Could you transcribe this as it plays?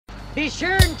Be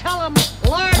sure and tell them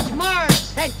Large Marge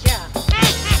sent ya.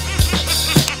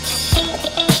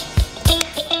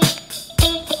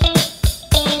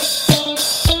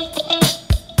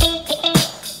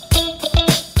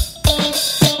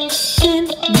 In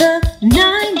the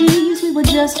 90s, we were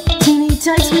just teeny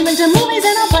tykes. We rented movies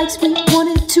and our bikes. We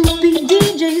wanted to be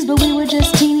DJs, but we were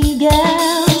just teeny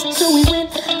gals. So we went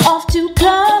off to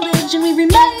college and we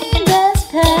remained as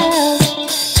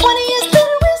pals. 20 years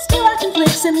later, we're still watching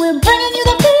flicks and we're bringing you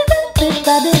the favorite bit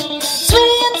by bit.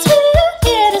 Sweetie and Sweetie are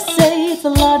here to say it's the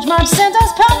Large Marge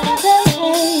Santa's podcast.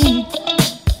 Hey.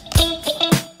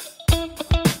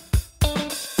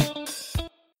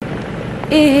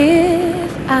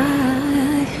 If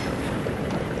I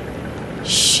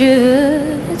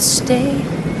should stay,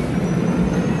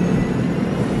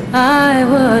 I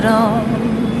would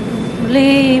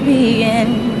only be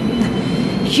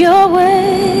in your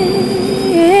way.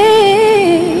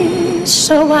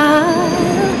 So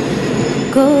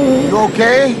I'll go. You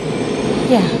okay?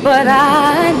 Yeah, but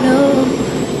I know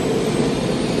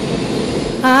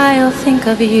I'll think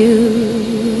of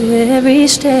you every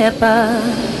step of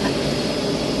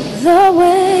the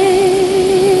way.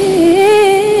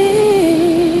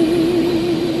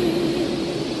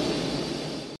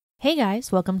 Hey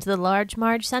guys, welcome to the Large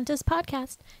Marge Santa's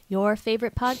podcast, your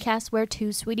favorite podcast where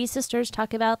two sweetie sisters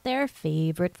talk about their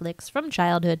favorite flicks from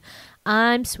childhood.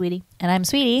 I'm Sweetie. And I'm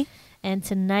Sweetie. And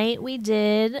tonight we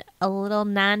did a little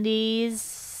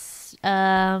 90s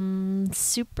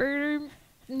super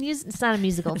music. It's not a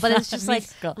musical, but it's just like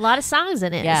a lot of songs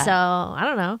in it. Yeah. So I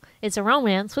don't know. It's a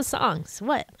romance with songs.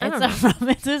 What? I don't know. It's a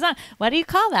romance with songs. What do you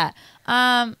call that?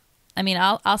 I mean,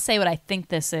 I'll say what I think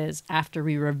this is after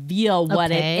we reveal what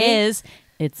it is.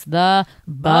 It's the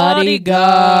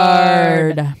Bodyguard.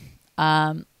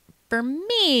 For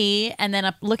me, and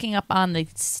then looking up on the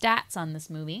stats on this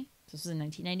movie, this was in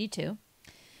 1992.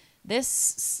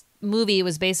 This movie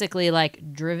was basically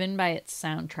like driven by its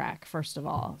soundtrack, first of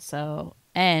all. So,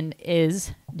 and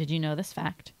did you know this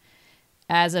fact?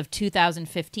 As of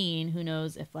 2015, who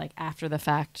knows if like after the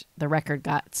fact the record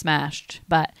got smashed,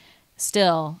 but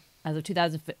still, as of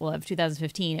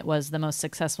 2015, it was the most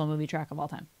successful movie track of all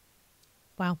time.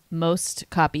 Wow. Most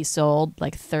copies sold,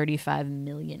 like 35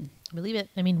 million. Believe it.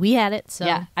 I mean, we had it. So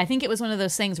yeah, I think it was one of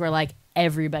those things where like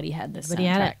everybody had this Everybody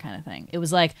had soundtrack it. kind of thing. It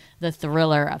was like the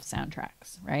Thriller of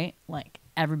soundtracks, right? Like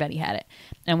everybody had it.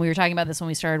 And we were talking about this when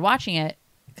we started watching it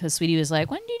because Sweetie was like,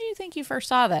 when did you think you first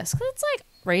saw this? Because it's like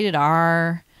rated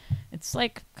R. It's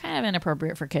like kind of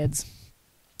inappropriate for kids.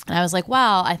 And I was like,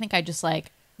 well, I think I just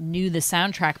like knew the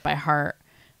soundtrack by heart,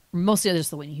 mostly just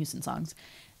the Whitney Houston songs,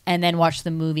 and then watched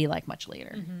the movie like much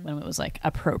later when it was like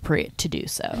appropriate to do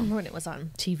so. When it was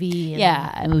on TV. And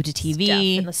yeah, I moved to TV. stuff,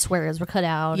 and the swears were cut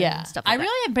out. Yeah, and stuff like I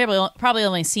really have probably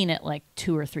only seen it like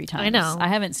 2 or 3 times. I know. I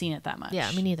haven't seen it that much.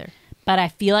 Yeah, me neither. But I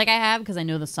feel like I have because I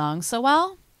know the songs so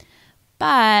well.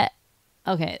 But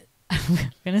okay,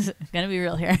 I'm gonna be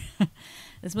real here.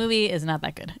 This movie is not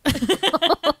that good.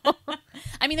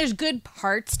 I mean, there's good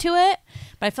parts to it,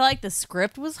 but I felt like the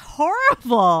script was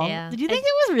horrible. Yeah. Did you think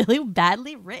it was really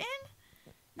badly written?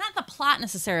 Not the plot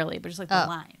necessarily, but just like the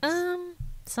lines.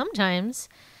 Sometimes.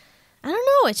 I don't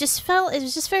know. It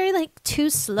was just very like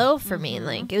too slow for me.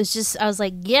 Like it was just, I was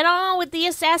like, get on with the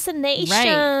assassination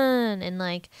and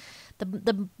like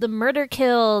the murder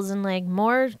kills and like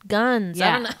more guns. Yeah.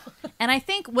 I don't know. And I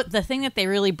think the thing that they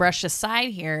really brushed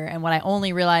aside here, and what I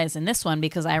only realized in this one,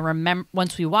 because I remember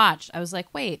once we watched, I was like,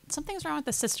 wait, something's wrong with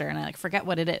the sister, and I like forget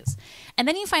what it is. And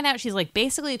then you find out she's like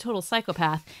basically a total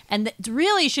psychopath, and it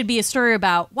really should be a story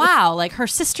about, wow, like her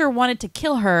sister wanted to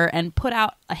kill her and put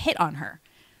out a hit on her.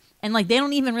 And like they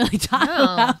don't even really talk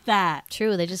about that.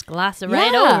 True. They just gloss it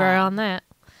right over on that.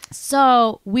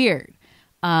 So weird.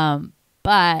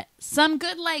 But some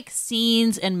good like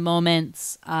scenes and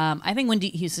moments. I think Whitney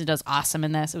Houston does awesome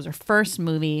in this. It was her first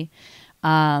movie.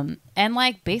 And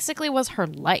like basically was her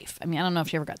life. I mean, I don't know if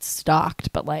she ever got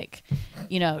stalked, but like,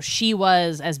 you know, she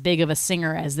was as big of a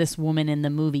singer as this woman in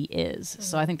the movie is.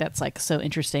 So I think that's like so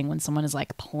interesting when someone is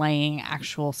like playing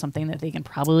actual something that they can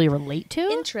probably relate to.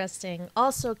 Interesting.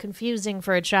 Also confusing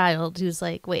for a child who's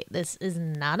like, wait, this is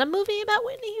not a movie about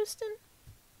Whitney Houston?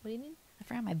 What do you mean? I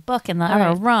forgot my book in the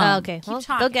other room. Oh, okay. Well,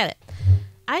 talking. go get it.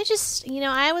 I just,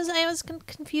 I was a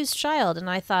confused child, and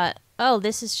I thought, oh,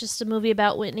 this is just a movie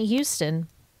about Whitney Houston.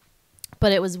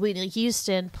 But it was Whitney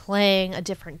Houston playing a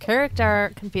different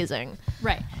character. Confusing.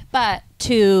 Right. But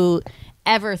to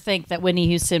ever think that Whitney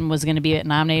Houston was going to be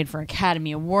nominated for an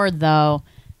Academy Award, though,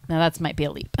 now that might be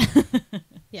a leap.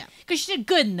 Yeah. Because she did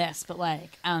good in this, but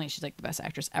like I don't think she's like the best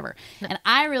actress ever. No. And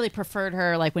I really preferred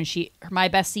her like when my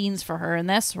best scenes for her in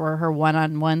this were her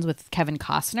one-on-ones with Kevin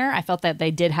Costner. I felt that they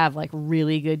did have like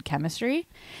really good chemistry.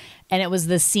 And it was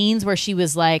the scenes where she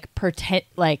was like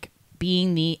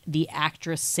being the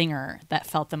actress singer that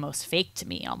felt the most fake to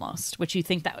me almost, which you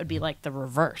think that would be like the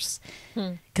reverse.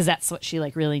 Because that's what she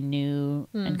like really knew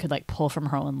and could like pull from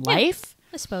her own life.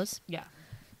 I suppose. Yeah.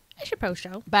 I should post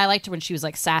show. But I liked her when she was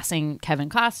like sassing Kevin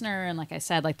Costner, and like I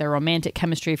said, like their romantic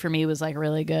chemistry for me was like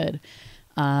really good.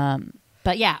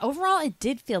 But yeah, overall it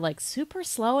did feel like super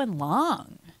slow and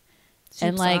long.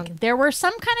 And like there were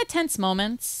some kind of tense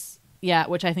moments,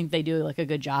 which I think they do like a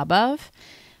good job of.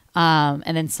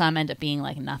 And then some end up being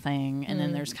like nothing, and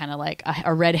then there's kind of like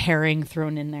a red herring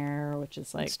thrown in there, which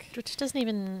is like which doesn't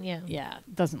even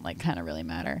doesn't like kind of really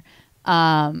matter.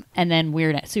 And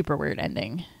then super weird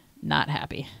ending. Not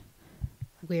happy.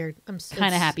 Weird. I'm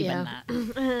kind of happy, but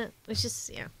not. It's just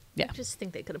Yeah. I just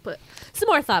think they could have put some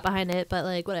more thought behind it, but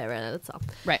like whatever, that's all.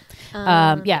 Right.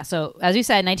 So as you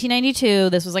said, 1992,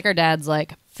 this was like our dad's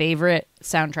like favorite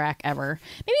soundtrack ever.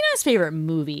 Maybe not his favorite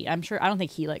movie. I don't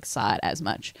think he like saw it as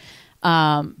much.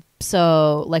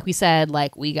 So like we said,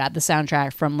 like we got the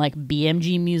soundtrack from like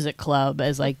BMG Music Club,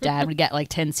 as like dad would get like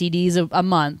 10 CDs a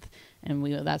month. And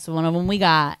that's one of them we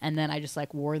got. And then I just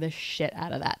like wore the shit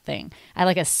out of that thing. I had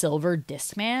like a silver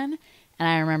Discman. And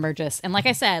I remember and like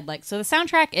I said, like, so the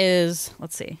soundtrack is,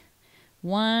 let's see,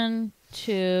 1,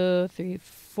 2, 3,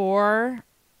 4,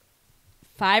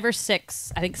 5 or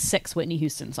 6, I think 6 Whitney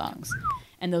Houston songs.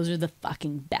 And those are the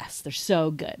fucking best. They're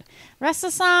so good. The rest of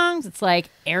the songs, it's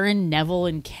like Aaron Neville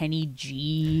and Kenny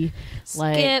G,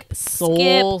 like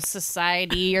Soul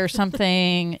Society or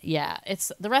something. Yeah,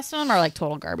 it's the rest of them are like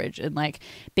total garbage. And like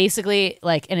basically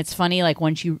like, and it's funny like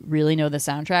once you really know the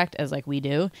soundtrack, as like we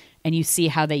do, and you see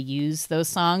how they use those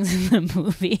songs in the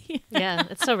movie. Yeah,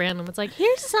 it's so random. It's like,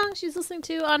 here's a song she's listening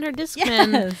to on her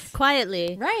Discman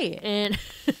quietly. Right. And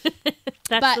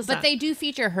but they do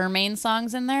feature her main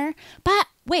songs in there. But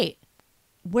wait,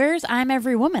 where's I'm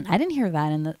Every Woman? I didn't hear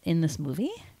that in this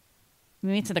movie.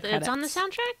 Maybe it's in the credits. It's on the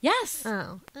soundtrack? Yes.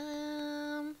 Oh.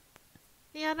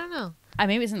 Yeah, I don't know.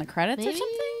 Maybe it's in the credits or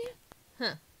something?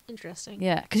 Huh. Interesting.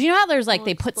 Yeah, because you know how there's like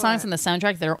they put songs in the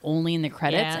soundtrack that are only in the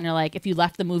credits, and you're like, if you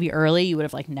left the movie early, you would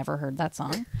have like never heard that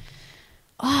song.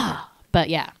 But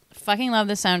yeah, fucking love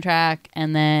the soundtrack,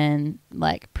 and then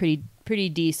like pretty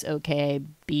decent, okay,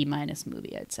 B-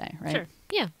 movie, I'd say, right? Sure.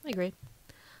 Yeah, I agree.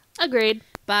 Agreed.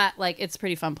 But like it's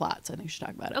pretty fun plot, so I think we should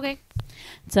talk about it. Okay.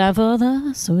 Time for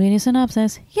the Sweetie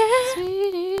Synopsis. Yeah.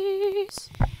 Sweeties.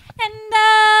 And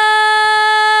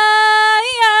I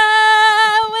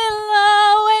will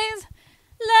always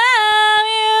love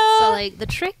you. So, like, the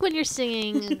trick when you're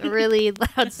singing a really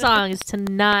loud song is to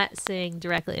not sing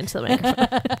directly into the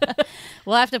microphone.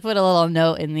 We'll have to put a little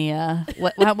note in the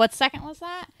what second was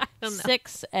that? I don't know.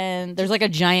 6, and there's like a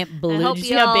giant balloon. I hope Did you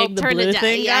see how big the balloon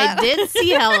thing Yeah, got? I did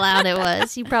see how loud it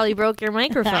was. You probably broke your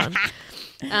microphone.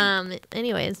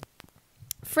 Anyways.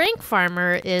 Frank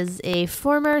Farmer is a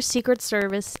former Secret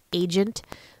Service agent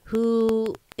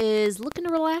who is looking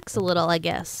to relax a little, I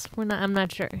guess. I'm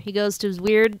not sure. He goes to his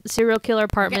weird serial killer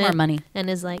apartment. Get more money. And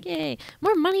is like, yay,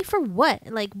 more money for what?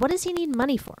 Like, what does he need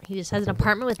money for? He just has an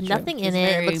apartment with nothing in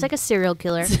it. It looks like a serial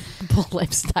killer. Simple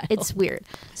lifestyle. It's weird.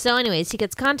 So anyways, he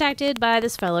gets contacted by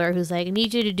this fella who's like, I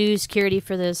need you to do security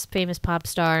for this famous pop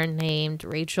star named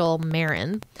Rachel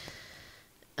Marron.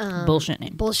 Bullshit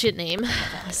name.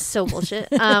 So bullshit.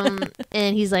 And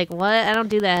he's like, what? I don't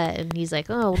do that. And he's like,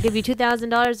 oh, we'll give you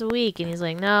 $2,000 a week. And he's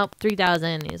like, no, $3,000.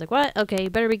 And he's like, what? Okay, you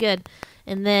better be good.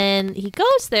 And then he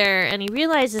goes there and he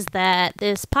realizes that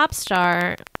this pop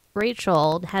star,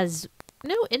 Rachel, has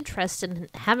no interest in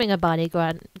having a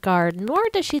bodyguard, nor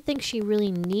does she think she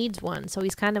really needs one. So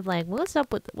he's kind of like, what's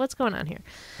going on here?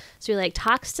 So he like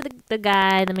talks to the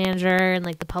guy, the manager, and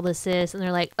like the publicist, and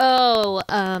they're like,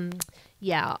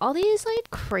 yeah, all these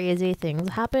like crazy things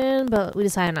happen, but we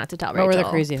decided not to tell Rachel. What were the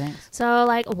crazy things? So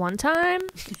like one time,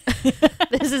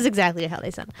 this is exactly how they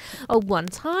sound. One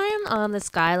time, this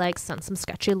guy like sent some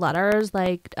sketchy letters,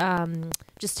 like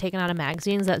just taken out of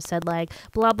magazines that said like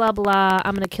blah blah blah,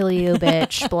 I'm gonna kill you,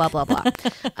 bitch, blah blah blah.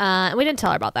 And we didn't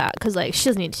tell her about that because like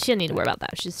she didn't need to worry about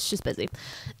that. She's busy.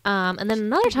 And then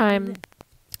another time,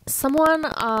 someone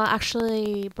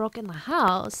actually broke in the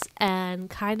house and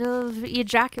kind of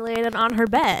ejaculated on her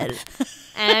bed,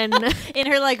 and in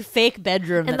her like fake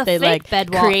bedroom in that the they fake like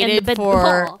bedwall, created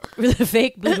for the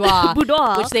fake boudoir,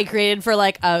 boudoir, which they created for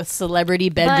like a celebrity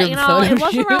bedroom but, photo it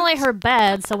wasn't shoot. really her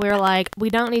bed, so we were like, we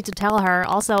don't need to tell her.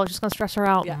 Also, it's just gonna stress her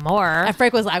out more. And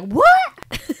Frank was like, "What?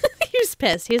 You're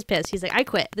pissed. He was pissed. He's like, I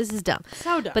quit. This is dumb.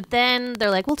 So dumb. But then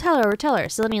they're like, we'll tell her.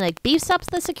 So then he like beefs up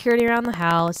the security around the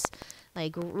house.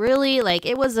 Like really, like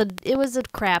it was a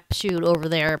crapshoot over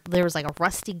there. There was like a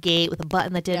rusty gate with a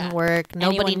button that didn't work.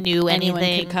 Nobody knew anything.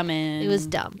 Anyone could come in. It was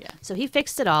dumb. Yeah. So he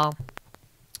fixed it all.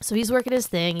 So he's working his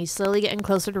thing. He's slowly getting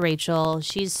closer to Rachel.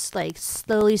 She's like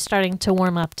slowly starting to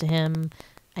warm up to him,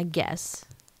 I guess.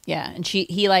 Yeah, and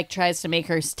he like tries to make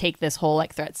her take this whole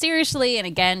like threat seriously, and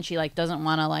again she like doesn't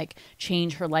want to like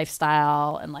change her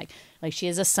lifestyle, and like she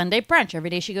has a Sunday brunch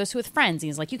every day she goes to with friends. And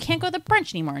he's like, you can't go to the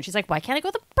brunch anymore, and she's like, why can't I go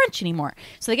to the brunch anymore?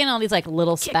 So they get all these like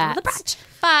little spats,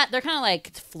 but they're kind of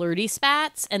like flirty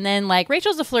spats. And then like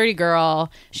Rachel's a flirty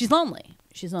girl. She's lonely.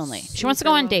 She wants to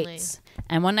go on dates.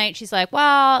 And one night she's like,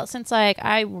 well, since like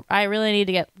I really need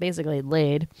to get basically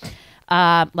laid,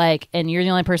 like, and you're the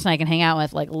only person I can hang out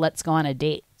with, like, let's go on a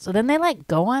date. So then they like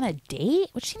go on a date,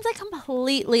 which seems like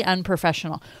completely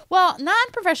unprofessional. Well, not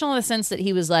unprofessional in the sense that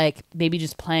he was like maybe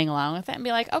just playing along with it and be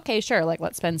like, okay, sure, like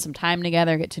let's spend some time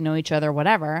together, get to know each other,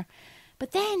 whatever.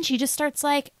 But then she just starts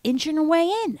like inching her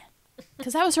way in,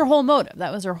 because that was her whole motive.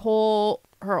 That was her whole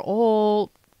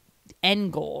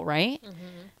end goal, right?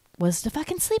 Mm-hmm. Was to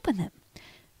fucking sleep with him.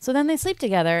 So then they sleep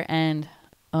together, and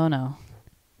oh no,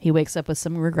 he wakes up with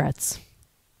some regrets.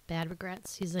 Bad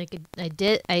regrets. He's like,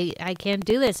 I can't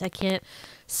do this. I can't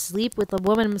sleep with a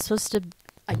woman I'm supposed to.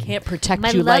 I can't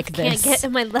protect you like this.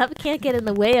 My love can't get in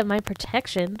the way of my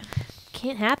protection.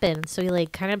 Can't happen. So he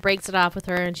like kind of breaks it off with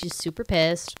her, and she's super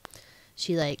pissed.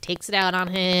 She like takes it out on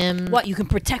him. What? You can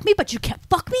protect me, but you can't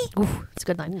fuck me? Ooh, it's a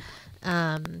good line.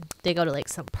 They go to like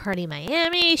some party in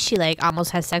Miami. She like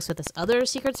almost has sex with this other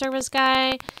Secret Service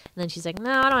guy, and then she's like,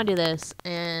 no, I don't want to do this,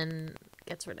 and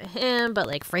gets rid of him. But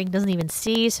like Frank doesn't even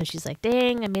see, so she's like,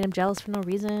 dang, I made him jealous for no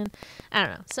reason. I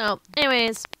don't know. So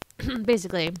anyways,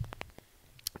 basically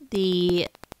the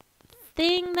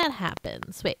thing that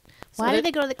happens, why did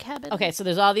they go to the cabin? Okay, so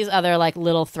there's all these other like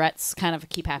little threats kind of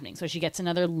keep happening. So she gets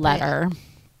another letter. Yeah.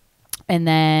 And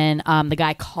then the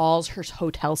guy calls her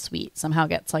hotel suite, somehow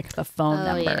gets like the phone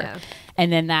number. Yeah.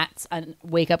 And then that's a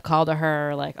wake-up call to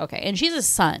her, like, okay. And she's a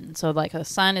son, so like the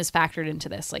son is factored into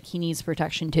this. Like he needs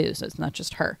protection too, so it's not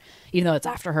just her. Even though it's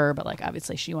after her, but like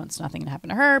obviously she wants nothing to happen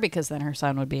to her, because then her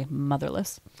son would be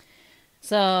motherless.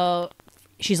 So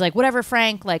she's like, whatever,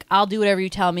 Frank, like I'll do whatever you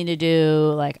tell me to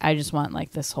do. Like I just want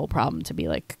like this whole problem to be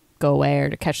like go away, or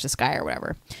to catch this guy or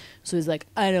whatever. So he's like,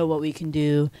 I know what we can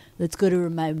do. Let's go to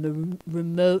my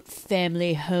remote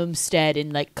family homestead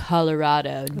in like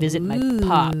Colorado and visit my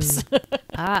pops.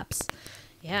 Pops.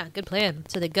 Yeah, good plan.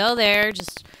 So they go there,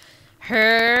 just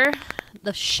her,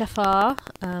 the chauffeur,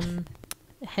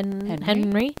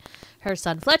 Henry, her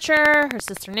son Fletcher, her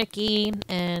sister Nikki,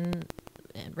 and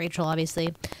Rachel,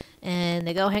 obviously. And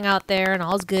they go hang out there, and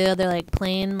all's good. They're like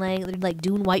playing, they're like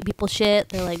doing white people shit.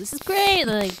 They're like, this is great. And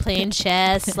they're like playing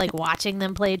chess, like watching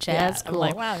them play chess. Yeah, cool. I'm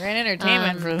like, wow, great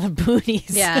entertainment for the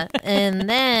booties. Yeah. And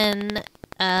then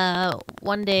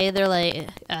one day they're like,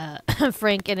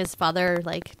 Frank and his father,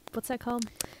 like, what's that called?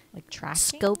 Like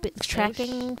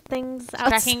tracking things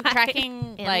outside.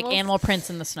 Tracking like animal prints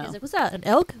in the snow. He's like, what's that? An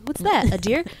elk? What's that? A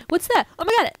deer? What's that? Oh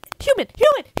my god! Human!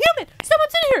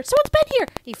 Someone's in here! Someone's been here!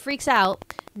 He freaks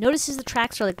out. Notices the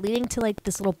tracks are like leading to like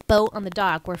this little boat on the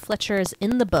dock where Fletcher is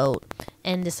in the boat,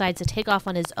 and decides to take off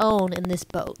on his own in this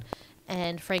boat.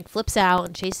 And Frank flips out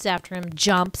and chases after him,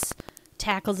 jumps,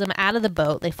 tackles him out of the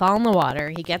boat. They fall in the water.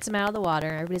 He gets him out of the water.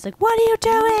 Everybody's like, what are you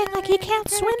doing? Like, he can't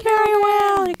swim very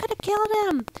well. You could have killed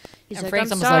him. He's and like,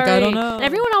 Frank's I'm almost sorry. like, I don't know. And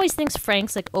everyone always thinks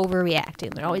Frank's like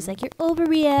overreacting. They're always like, you're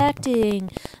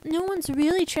overreacting. No one's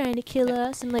really trying to kill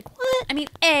us. I'm like, what? I mean,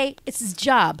 A, it's his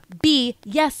job. B,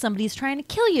 yes, somebody's trying to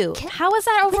kill you. How is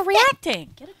that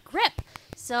overreacting? Get a grip.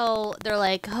 So they're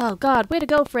like, oh, God, way to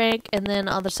go, Frank. And then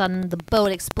all of a sudden, the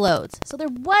boat explodes. So there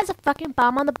was a fucking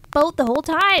bomb on the boat the whole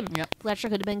time. Yep. Fletcher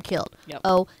could have been killed. Yep.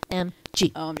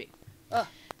 OMG. OMG. Ugh.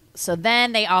 So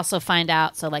then they also find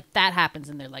out. So, like, that happens.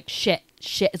 And they're like, shit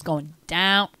is going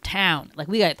downtown. Like,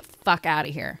 we got to get the fuck out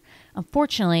of here.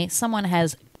 Unfortunately, someone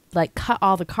has, like, cut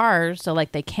all the cars. So,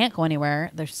 like, they can't go anywhere.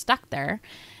 They're stuck there.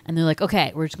 And they're like,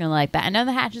 okay, we're just going to, like, batten down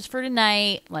the hatches for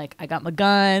tonight. Like, I got my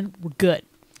gun. We're good.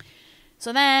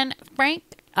 So then Frank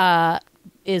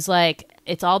is like,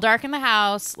 it's all dark in the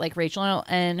house. Like Rachel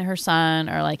and her son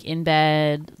are like in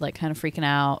bed, like kind of freaking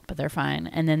out, but they're fine.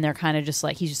 And then they're kind of just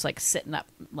like, he's just like sitting up,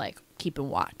 like keeping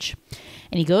watch.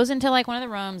 And he goes into like one of the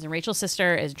rooms, and Rachel's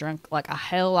sister is drunk like a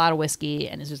hell lot of whiskey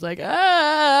and is just like,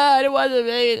 it wasn't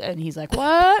me. And he's like,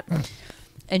 what?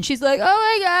 And she's like, oh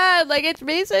my God, like it's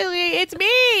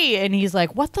me. And he's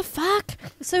like, what the fuck?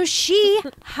 So she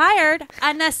hired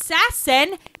an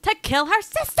assassin to kill her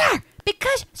sister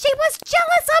because she was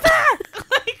jealous of her.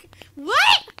 Like,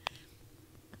 what?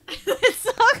 It's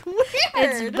so weird.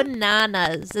 It's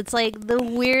bananas. It's like the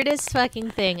weirdest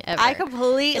fucking thing ever. I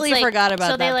completely It's like- forgot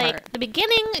about so that they part. the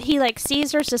beginning, he like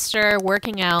sees her sister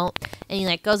working out, and he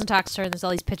like goes and talks to her, and there's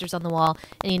all these pictures on the wall,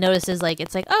 and he notices like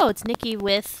it's like, oh, it's Nikki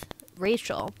with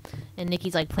Rachel, and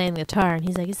Nikki's like playing the guitar, and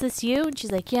he's like, is this you? And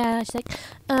she's like, yeah. She's like,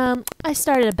 I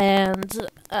started a band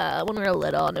when we were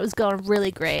little, and it was going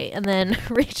really great, and then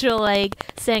Rachel like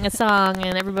sang a song,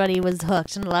 and everybody was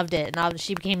hooked and loved it, and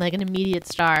she became like an immediate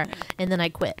star, and then I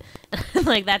quit.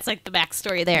 Like that's like the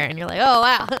backstory there, and you're like, oh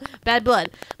wow, bad blood.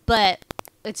 But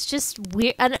it's just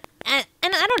weird, and I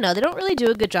don't know, they don't really do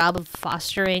a good job of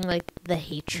fostering like the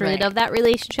hatred of that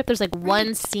relationship. There's like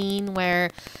one scene where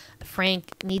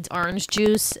Frank needs orange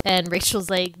juice, and Rachel's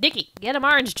like, Nikki, get him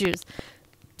orange juice.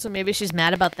 So maybe she's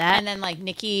mad about that. And then like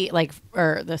Nikki, like,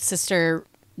 or the sister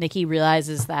Nikki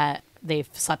realizes that they've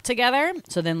slept together.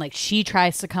 So then like she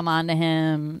tries to come on to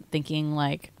him, thinking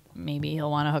like maybe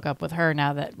he'll want to hook up with her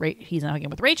now that he's not hooking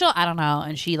up with Rachel. I don't know.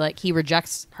 And she like he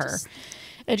rejects her.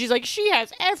 And she's like, she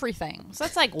has everything. So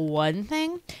that's like one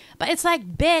thing. But it's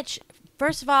like, bitch,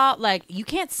 first of all, like, you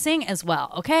can't sing as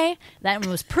well, okay? That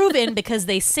was proven because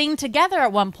they sing together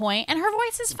at one point, and her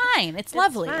voice is fine. It's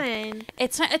lovely. Fine.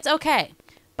 It's okay.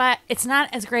 But it's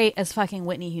not as great as fucking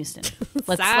Whitney Houston.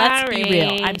 Let's be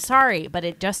real. I'm sorry, but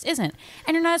it just isn't.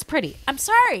 And you're not as pretty. I'm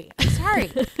sorry.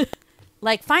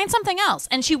 Like, find something else.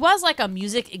 And she was like a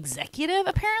music executive,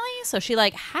 apparently. So she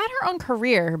like had her own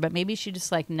career, but maybe she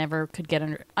just like never could get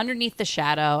underneath the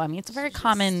shadow. I mean, it's a very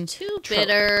common Too trope,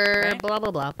 bitter, right? blah,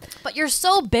 blah, blah. But you're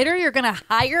so bitter, you're going to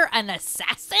hire an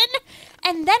assassin?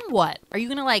 And then what? Are you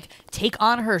going to like take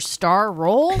on her star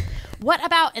role? What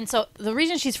about, and so the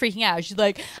reason she's freaking out, she's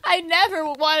like, I never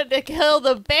wanted to kill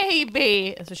the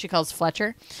baby. That's what she calls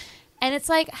Fletcher. And it's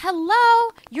like,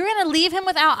 hello, you're going to leave him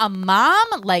without a mom?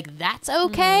 Like, that's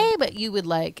okay? But you would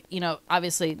like, you know,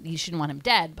 obviously you shouldn't want him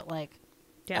dead, but like,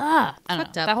 I don't know.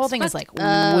 Fucked up. That whole thing is Fucked like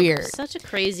up. weird. Such a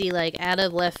crazy, like, out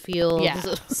of left field Yeah.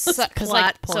 Because plot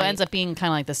like, point. so it ends up being kind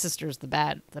of like the sister's the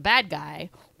bad guy.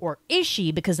 Or is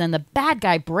she? Because then the bad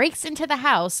guy breaks into the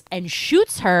house and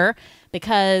shoots her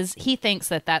because he thinks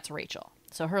that that's Rachel.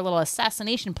 So her little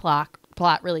assassination plot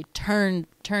really turned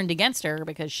against her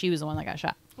because she was the one that got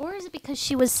shot. Or is it because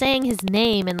she was saying his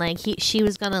name and like she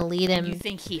was gonna lead him? You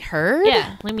think he heard?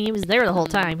 Yeah, I mean he was there the whole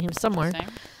time. He was somewhere.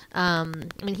 Interesting. I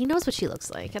mean he knows what she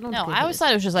looks like. I don't. No, think I always thought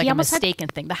it was just like He a almost had- mistaken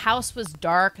thing. The house was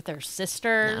dark. They're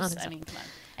sisters. No, I don't think so. I mean, come on.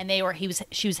 And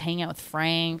she was hanging out with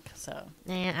Frank. So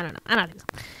I don't know. I don't think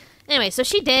so. Anyway, so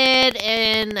she did,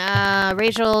 and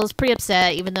Rachel's pretty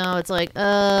upset, even though it's like,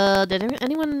 did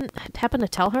anyone happen to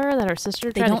tell her that her sister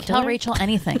they tried don't to kill tell her? Rachel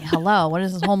anything. Hello, what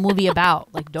is this whole movie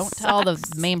about? Like, don't tell the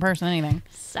main person anything.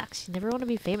 Sucks. You never want to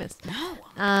be famous.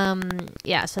 No.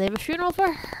 Yeah, so they have a funeral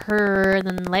for her, and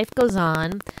then life goes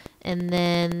on, and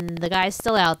then the guy's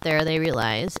still out there, they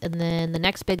realize, and then the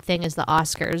next big thing is the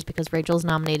Oscars, because Rachel's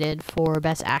nominated for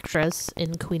Best Actress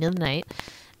in Queen of the Night,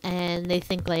 and they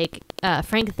think, like,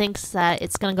 Frank thinks that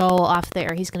it's going to go off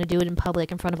there, he's going to do it in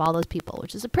public in front of all those people,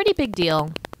 which is a pretty big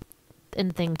deal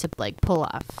and thing to, like, pull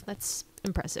off. That's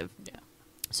impressive. Yeah.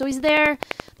 So he's there,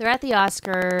 they're at the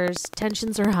Oscars,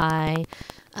 tensions are high.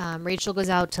 Rachel goes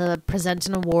out to present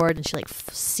an award, and she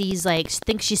like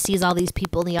thinks she sees all these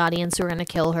people in the audience who are gonna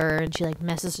kill her, and she like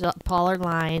messes up all her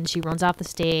lines. She runs off the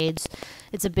stage.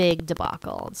 It's a big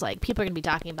debacle. It's like people are gonna be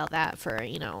talking about that for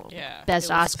best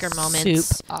Oscar moments.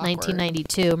 soup awkward.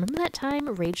 1992. Remember that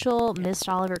time Rachel missed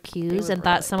all of her cues were and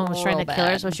thought really someone was trying to kill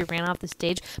her, bad. so she ran off the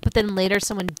stage. But then later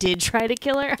someone did try to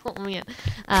kill her. Oh man.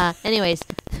 Anyways,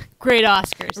 great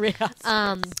Oscars.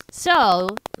 So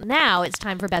now it's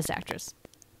time for Best Actress.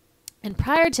 And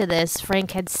prior to this, Frank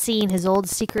had seen his old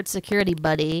secret security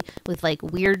buddy with like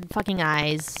weird fucking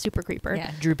eyes, super creeper.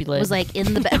 Yeah, droopy lid. Was like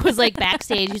was like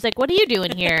backstage. He's like, "What are you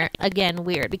doing here?" Again,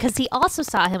 weird, because he also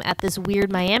saw him at this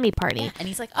weird Miami party. And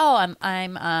he's like, "Oh, I'm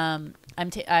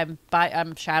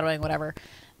shadowing whatever,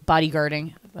 bodyguarding.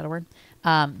 Is that a word?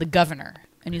 The governor."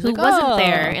 And he's Who like, wasn't "Oh."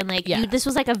 there, and like Yeah. this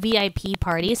was like a VIP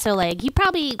party, so like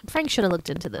Frank should have looked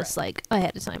into this like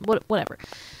ahead of time, whatever.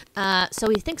 So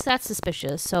he thinks that's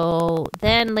suspicious. So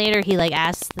then later he like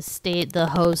asks the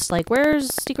host like,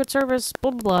 "Where's Secret Service?"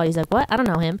 Blah blah blah. He's like, "What? I don't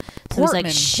know him." So Portman.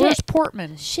 he's like, "Shit, Where's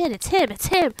Portman? shit, it's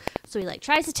him." So he like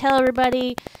tries to tell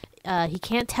everybody. He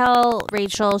can't tell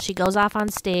Rachel. She goes off on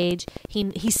stage.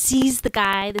 He sees the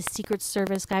guy, the Secret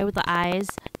Service guy with the eyes,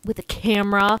 with a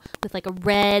camera, with like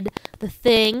the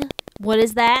thing. What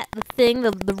is that? The thing,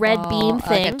 the red beam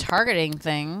thing. Like a targeting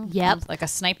thing. Yep. Like a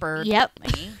sniper. Yep.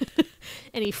 thingy.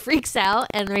 and he freaks out,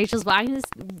 and Rachel's walking,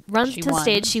 runs to the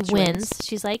stage. She wins.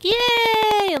 She's like,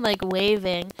 yay, and like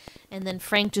waving. And then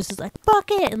Frank just is like, fuck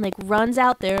it, and like runs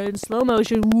out there in slow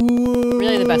motion.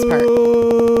 Really the best part.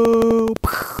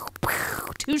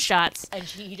 2 shots. And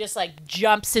he just like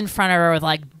jumps in front of her with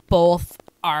like both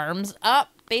arms up,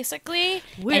 basically.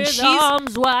 With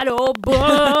arms wide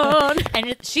open.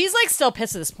 And she's like still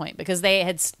pissed at this point because they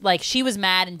had like, she was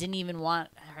mad and didn't even want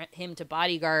him to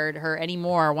bodyguard her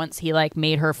anymore once he like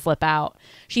made her flip out.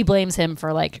 She blames him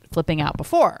for like flipping out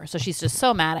before. So she's just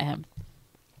so mad at him.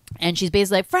 And she's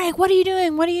basically like, Frank, what are you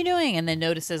doing? What are you doing? And then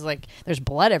notices like there's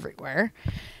blood everywhere.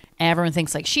 And everyone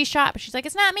thinks like she shot, but she's like,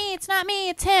 it's not me,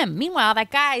 it's him. Meanwhile,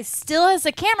 that guy still has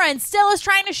a camera and still is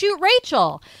trying to shoot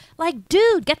Rachel. Like,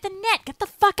 dude, get the net, get the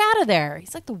fuck out of there.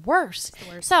 He's like the worst.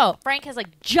 So Frank has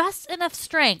like just enough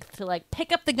strength to like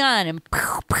pick up the gun and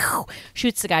pow, pow,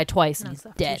 shoots the guy twice and he's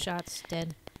dead. 2 shots,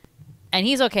 dead. And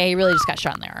he's okay. He really just got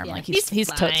shot in the arm. Yeah, like he's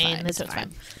totes fine. It's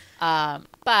fine.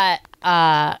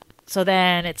 So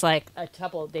then it's like a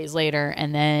couple of days later,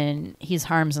 and then his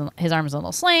arm's in a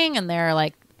little sling, and they're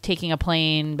like taking a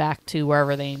plane back to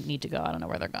wherever they need to go. I don't know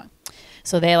where they're going.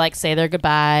 So they like say their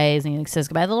goodbyes, and he says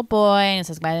goodbye to the little boy, and he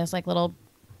says goodbye to his like little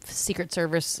Secret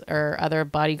Service or other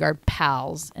bodyguard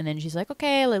pals. And then she's like,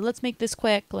 okay, like, let's make this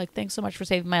quick. Like, thanks so much for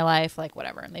saving my life. Like,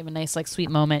 whatever. And they have a nice like sweet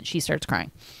moment. She starts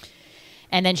crying,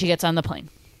 and then she gets on the plane,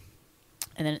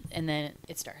 and then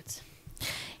it starts.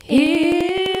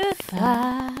 If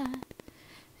I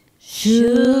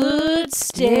should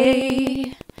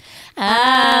stay,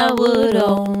 I would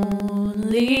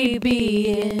only be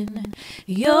in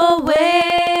your way.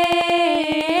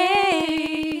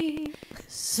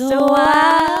 So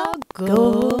I'll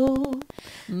go,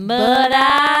 but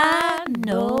I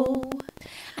know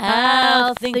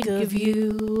I'll think of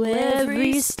you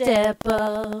every step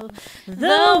of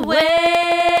the way.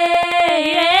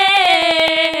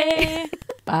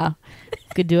 Wow.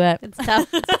 Good duet. It's tough.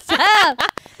 It's tough.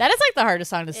 That is like the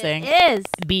hardest song to sing. It is.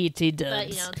 BT dubs. But,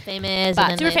 you know, it's famous.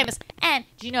 But super famous. And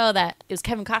do you know that it was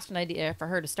Kevin Costner's idea for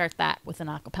her to start that with an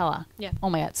acapella? Yeah. Oh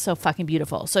my God, it's so fucking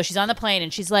beautiful. So she's on the plane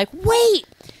and she's like, wait!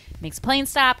 Makes a plane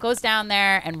stop, goes down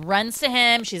there and runs to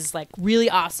him. She's like really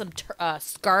awesome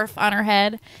scarf on her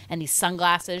head and these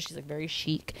sunglasses. She's like very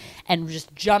chic and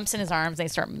just jumps in his arms and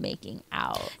they start making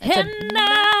out. And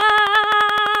I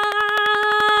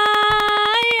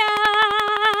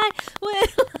will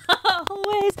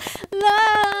always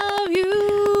love you.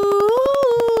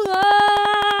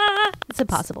 It's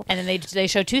impossible. And then they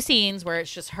show 2 scenes where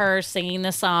it's just her singing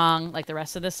the song, like the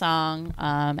rest of the song,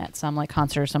 at some like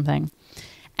concert or something.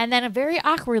 And then very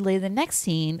awkwardly, the next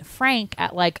scene, Frank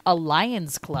at like a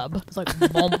Lions Club. It's like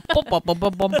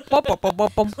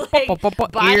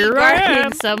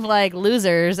bodyguarding some like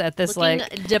losers at this Looking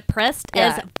like depressed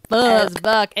as as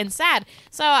fuck and sad.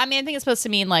 So I mean, I think it's supposed to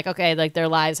mean like, okay, like their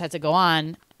lives had to go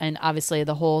on, and obviously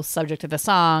the whole subject of the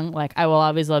song, like I will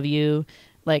always love you,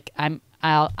 like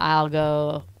I'll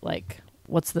go like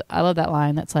I love that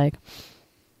line that's like,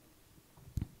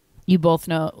 you both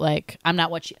know, like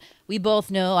we both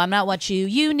know I'm not what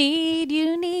you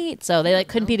need. So they like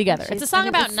couldn't be together. It's a song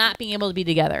about not being able to be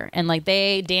together, and like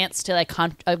they dance to like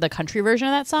the country version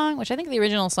of that song, which I think the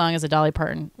original song is a Dolly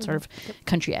Parton sort of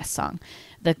country-esque song.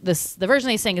 The version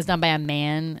they sing is done by a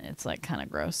man. It's like kind of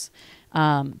gross.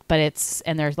 But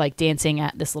they're like dancing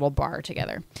at this little bar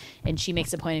together, and she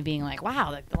makes a point of being like,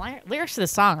 wow, like, the lyrics to the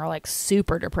song are like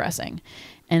super depressing,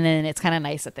 and then it's kind of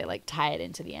nice that they like tie it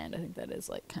into the end. I think that is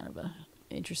like kind of a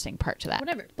interesting part to that.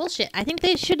 Whatever. Bullshit. I think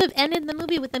they should have ended the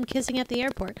movie with them kissing at the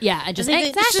airport. Yeah, and just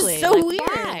It's exactly just so like,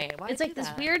 weird. Why It's like do this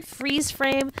that? weird freeze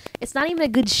frame. It's not even a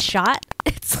good shot.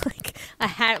 It's like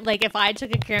like if I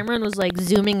took a camera and was like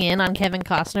zooming in on Kevin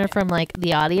Costner from like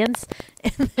the audience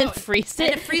and then freeze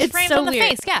it. And it freeze it's frames so on the weird.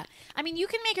 face. Yeah. I mean, you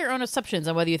can make your own assumptions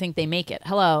on whether you think they make it.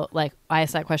 Hello, like I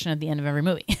ask that question at the end of every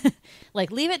movie.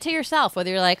 Like, leave it to yourself whether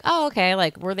you're like, oh, okay,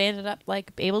 like were they ended up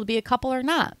like able to be a couple or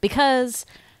not? Because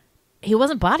he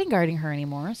wasn't bodyguarding her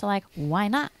anymore, so like, why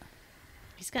not?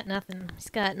 He's got nothing.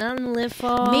 He's got nothing to live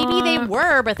for. Maybe they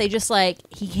were, but they just like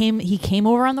he came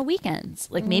over on the weekends.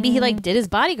 Like maybe he like did his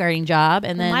bodyguarding job,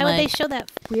 and then why would like, they show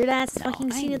that weird ass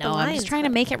fucking scene at the Lions I'm just trying to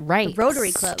Club? make it right. The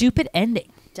Rotary Club. Stupid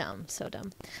ending. Dumb, so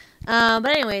dumb. But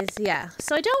anyways, yeah.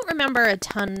 So I don't remember a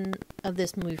ton of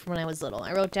this movie from when I was little.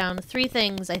 I wrote down 3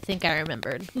 things I think I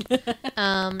remembered.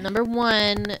 Number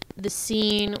 1, the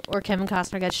scene where Kevin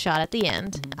Costner gets shot at the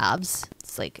end. Obs.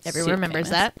 It's like everyone Super remembers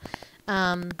famous.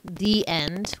 that. The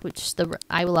end, which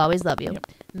I will always love you. Yep.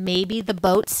 Maybe the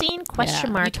boat scene?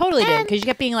 Question mark. You totally did And- because you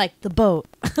kept being like the boat.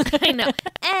 I know.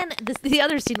 And the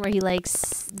other scene where he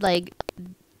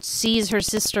sees her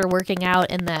sister working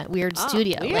out in that weird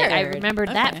studio. Weird. Like I remembered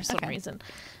that for some reason.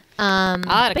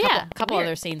 I had a couple weird.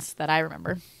 other scenes that I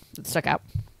remember that stuck out.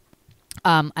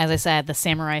 As I said, the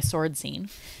samurai sword scene.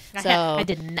 So I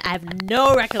have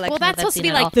no recollection. well, that's supposed to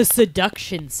be like the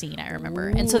seduction scene. I remember,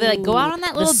 and so they like go out on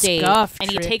that little date, and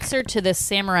he takes her to this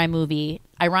samurai movie,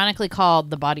 ironically called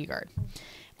The Bodyguard,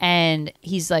 and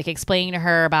he's like explaining to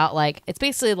her about like it's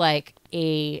basically like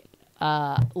a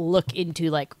look into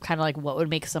like kind of like what would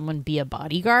make someone be a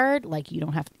bodyguard. Like you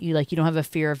don't have a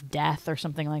fear of death or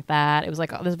something like that. It was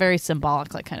like this very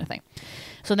symbolic like kind of thing.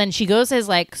 So then she goes to his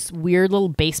like weird little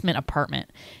basement apartment,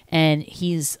 and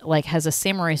he's like has a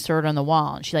samurai sword on the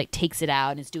wall, and she like takes it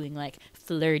out and is doing like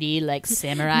flirty like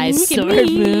samurai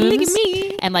sword moves,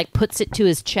 and like puts it to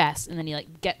his chest, and then he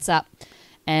like gets up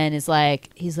and he's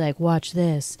like watch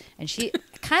this, and she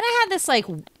kind of had this like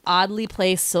oddly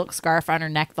placed silk scarf on her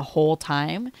neck the whole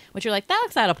time, which you're like that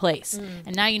looks out of place,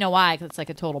 and now you know why, because it's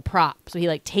like a total prop. So he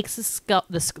like takes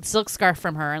the silk scarf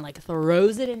from her and like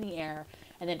throws it in the air.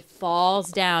 And then it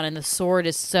falls down, and the sword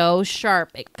is so sharp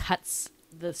it cuts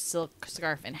the silk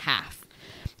scarf in half,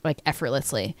 like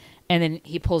effortlessly. And then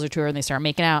he pulls her to her, and they start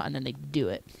making out, and then they do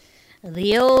it.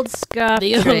 The old scarf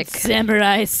trick. Old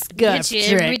samurai scarf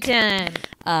trick. Every time.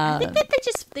 I think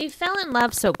that they fell in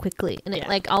love so quickly, and it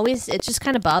like always it just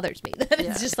kind of bothers me that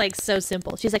it's just like so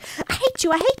simple. She's like, I hate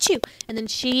you, and then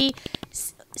she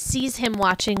sees him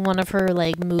watching one of her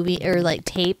like movie or like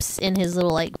tapes in his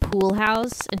little like pool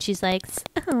house, and she's like,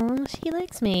 oh, he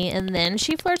likes me, and then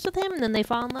she flirts with him, and then they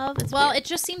fall in love. It's weird. It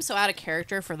just seems so out of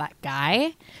character for that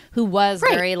guy who was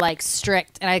very like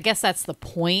strict, and I guess that's the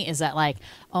point, is that like,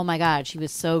 oh my god, she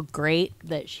was so great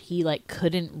that he like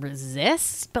couldn't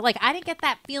resist. But like I didn't get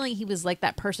that feeling he was like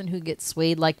that person who gets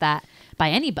swayed like that by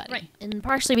anybody. Right. And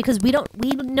partially because we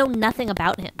know nothing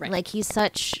about him. Right. Like he's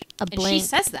such a blank. And she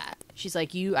says that. She's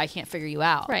like, I can't figure you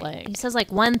out. Right. Like, he says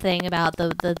like one thing about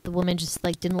the woman just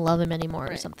like didn't love him anymore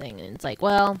or something. And it's like,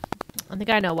 well, I think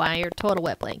I know why. You're a total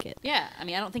wet blanket. Yeah. I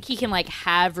mean, I don't think he can like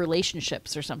have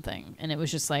relationships or something. And it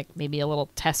was just like maybe a little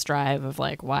test drive of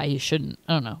like why he shouldn't.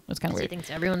 I don't know. It's kind of weird. He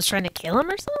thinks everyone's trying to kill him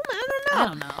or something? I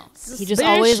don't know. He just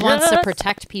always wants to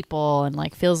protect people and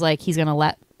like feels like he's going to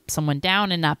let someone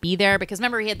down and not be there, because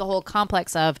remember he had the whole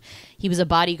complex of he was a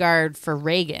bodyguard for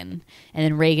Reagan, and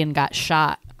then Reagan got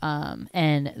shot,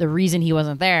 and the reason he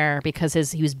wasn't there because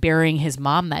he was burying his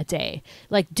mom that day.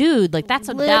 Like, dude, like that's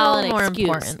a valid excuse.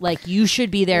 Important. Like you should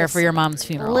be there for your mom's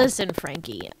funeral. Listen,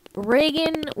 Frankie,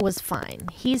 Reagan was fine.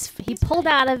 He pulled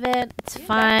out of it. It's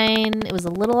fine. It was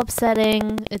a little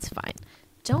upsetting. It's fine.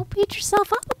 Don't beat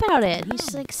yourself up about it.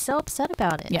 He's like so upset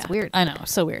about it. It's weird. I know.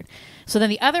 So weird. So then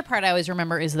the other part I always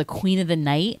remember is the Queen of the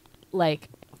Night. Like,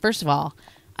 first of all,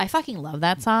 I fucking love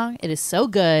that song. It is so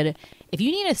good. If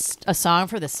you need a song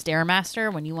for the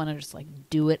Stairmaster when you want to just like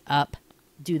do it up,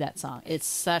 do that song. It's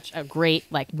such a great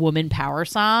like woman power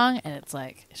song, and it's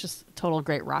just a total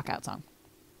great rock out song.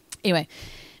 Anyway,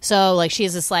 so like she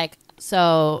has this like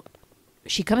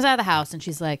she comes out of the house and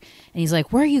she's like, and he's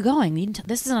like, where are you going?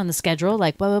 This isn't on the schedule,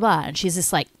 like blah blah blah. And she's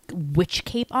this like witch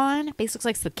cape on, basically looks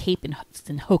like the cape in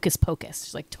Hocus Pocus.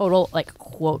 She's like total like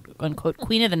quote unquote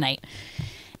Queen of the Night,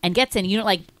 and gets in. You know,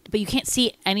 like, but you can't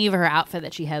see any of her outfit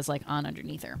that she has like on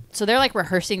underneath her. So they're like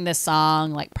rehearsing this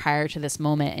song like prior to this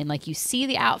moment, and like you see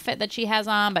the outfit that she has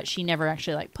on, but she never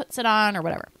actually like puts it on or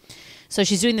whatever. So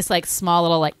she's doing this like small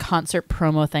little like concert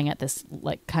promo thing at this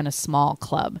like kind of small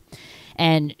club.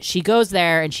 And she goes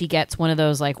there and she gets one of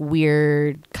those like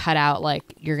weird cutout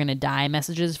like you're gonna die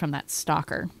messages from that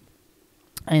stalker.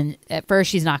 And at first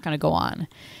she's not gonna go on,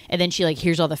 and then she like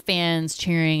hears all the fans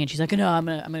cheering, and she's like, no, I'm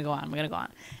gonna go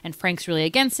on. And Frank's really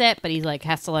against it, but he's like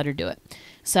has to let her do it.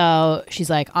 So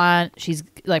she's like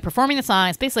performing the song.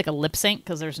 It's basically like a lip sync,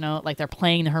 because there's no like they're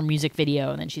playing her music video,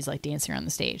 and then she's like dancing around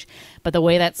the stage. But the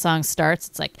way that song starts,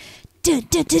 it's like and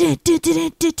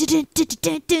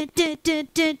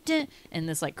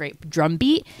this like great drum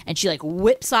beat, and she like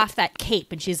whips off that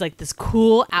cape, and she's like this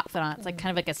cool outfit on. It's like kind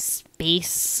of like a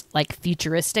space like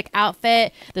futuristic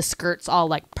outfit. The skirt's all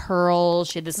like pearls.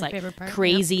 She had this like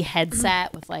crazy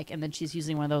headset with like, and then she's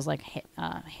using one of those like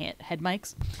head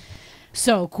mics.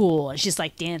 So cool. And she's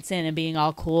like dancing and being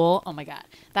all cool. Oh my god,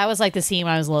 that was like the scene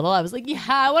when I was little. I was like, yeah,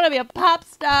 I want to be a pop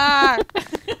star.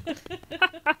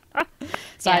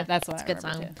 So that's what it's a good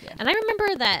song. Too. Yeah. And I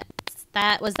remember that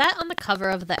that on the cover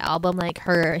of the album, like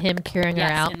him carrying her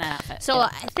out in that outfit. So yeah.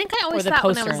 I think I always the thought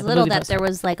when I poster, was the little movie that poster. there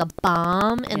was like a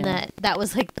bomb, and Yeah. that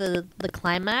was like the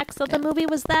climax of the movie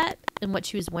was that, and what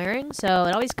she was wearing. So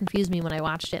it always confused me when I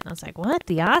watched it, and I was like, "What?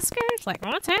 The Oscars? Like,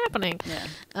 what's happening?"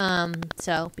 Yeah.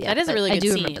 So yeah, That is a but really I good do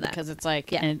scene remember that. because it's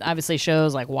like, Yeah. and it obviously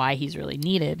shows like why he's really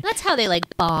needed. That's how they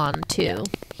like bond too.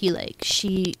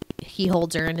 He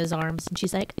holds her in his arms, and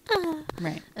she's like, ah.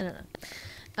 Right. I don't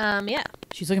know. Yeah.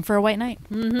 She's looking for a white knight.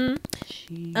 Mm-hmm.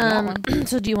 She got one.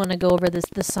 So do you want to go over the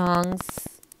songs?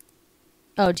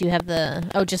 Oh, do you have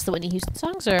just the Whitney Houston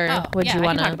songs, or would you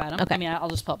want to talk about them? Okay. I mean, I'll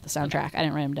just pull up the soundtrack. I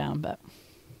didn't write them down, but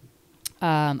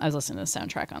I was listening to the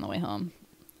soundtrack on the way home.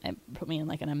 It put me in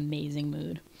like an amazing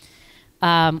mood.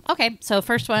 Okay, so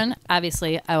first one,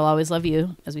 obviously, I Will Always Love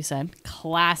You, as we said.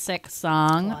 Classic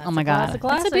song. Oh my God.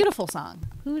 classic. It's a beautiful song.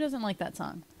 Who doesn't like that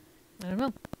song? I don't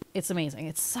know. It's amazing.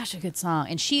 It's such a good song.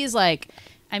 And she's like,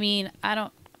 I mean, I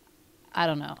don't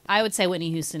know. I would say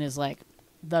Whitney Houston is like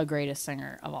the greatest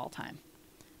singer of all time.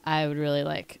 I would really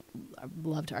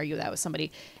love to argue that with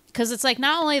somebody. Because it's like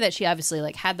not only that she obviously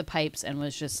like had the pipes and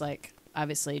was just like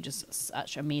obviously just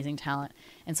such amazing talent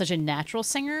and such a natural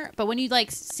singer, but when you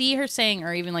like see her sing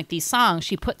or even like these songs,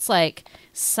 she puts like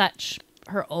such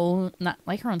her own, not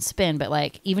like her own spin, but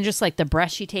like even just like the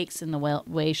breath she takes and the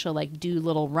way she'll like do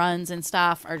little runs and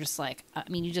stuff are just like, I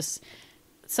mean, you just,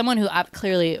 someone who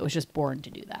clearly was just born to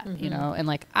do that, you know? And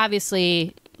like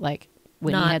obviously like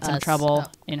Whitney Not had some us. trouble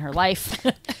in her life,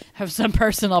 have some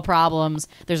personal problems.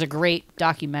 There's a great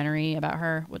documentary about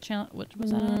her. What channel? What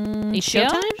was that on? HBO?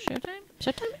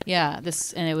 Showtime. Yeah,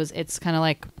 it's kind of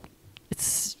like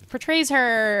portrays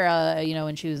her, you know,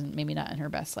 when she was maybe not in her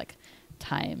best like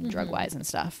time drug wise and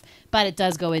stuff, but it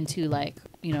does go into like,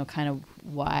 you know, kind of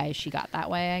why she got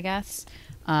that way, I guess.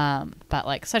 But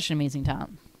like such an amazing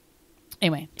talent.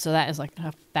 Anyway, so that is like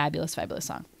a fabulous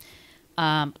song.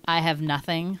 I Have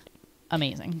Nothing.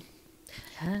 Amazing.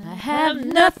 I have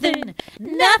nothing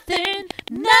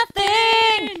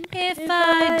if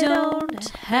I don't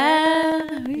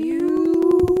have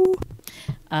you.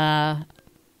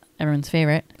 Everyone's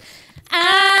favorite.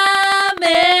 I'm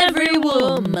every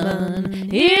woman.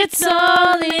 It's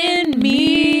all in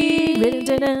me. I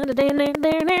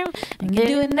can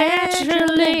do it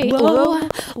naturally. Whoa,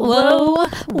 whoa,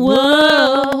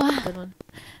 whoa. Good one.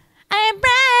 I ain't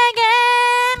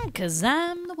bragging, 'cause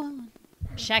I'm the one.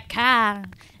 Shaka.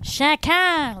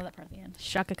 I love that part at the end.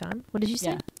 Shaka Khan. What did you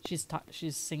say? Yeah,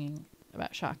 she's singing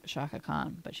about Shaka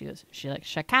Khan, but she like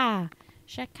Shaka.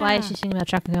 Why is she singing about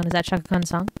Shaka Khan? Is that Shaka Khan's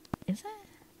song? Is it?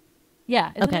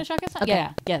 Yeah. Isn't Okay. it Shaka song? Okay.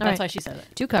 Yeah. That's right. why she said it.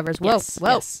 Two covers. Whoa.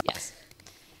 Whoa. Yes.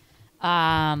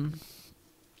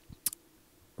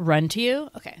 Run to You.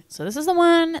 Okay, so this is the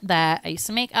one that I used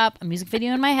to make up a music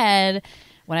video in my head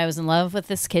when I was in love with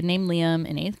this kid named Liam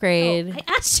in 8th grade. I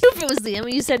asked you if it was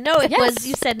Liam. You said no. It Yes. was.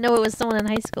 You said no. It was someone in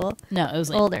high school. No, it was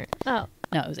Liam. Older. Oh.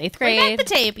 No, it was 8th Play grade. back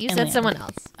the tape. You and said Liam. someone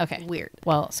else. Okay. Weird.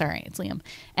 Well, sorry, it's Liam.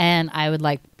 And I would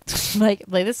like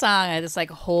play this song. I had this like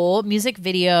whole music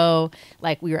video.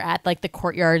 Like we were at like the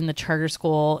courtyard in the charter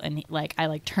school, and like I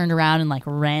like turned around and like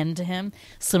ran to him,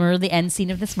 similar to the end scene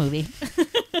of this movie.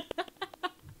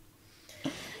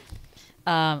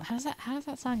 How does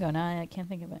that song go? Now I can't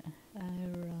think of it. I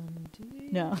run to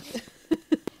you. No.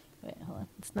 Wait, hold on.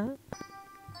 It's not.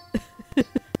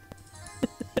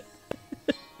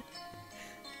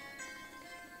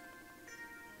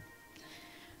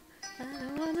 I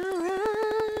don't wanna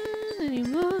run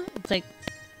anymore. It's like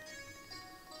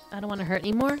I don't want to hurt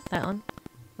anymore. That one,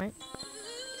 right?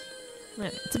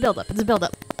 Right. It's a build up.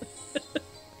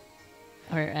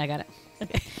 All right, I got it.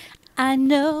 Okay. I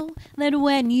know that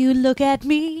when you look at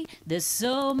me, there's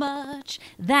so much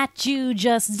that you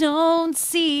just don't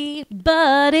see.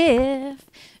 But if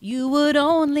you would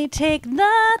only take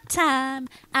the time,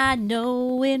 I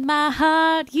know in my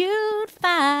heart you'd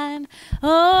find.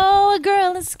 Oh, a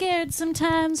girl is scared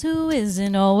sometimes who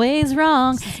isn't always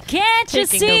wrong. Can't you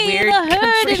Taking a see weird the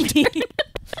hurt in country me?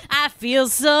 I feel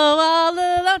so all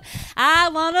alone. I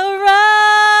want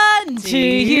to run to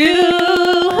you.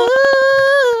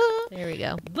 There we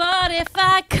go. But if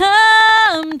I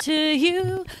come to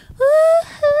you,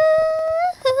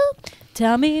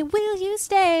 tell me, will you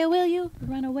stay? Will you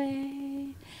run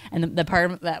away? And the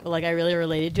part that like I really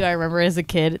related to, I remember as a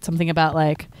kid, it's something about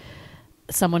like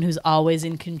someone who's always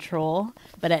in control,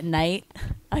 but at night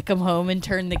I come home and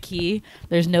turn the key.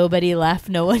 There's nobody left.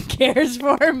 No one cares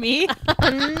for me. No.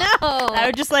 I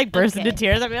would just like burst into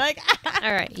tears. I'd be like,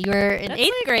 All right, you were in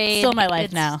eighth grade. still my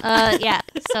life now. Yeah.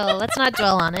 So let's not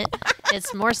dwell on it.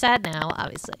 It's more sad now,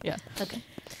 obviously. Yeah. Okay.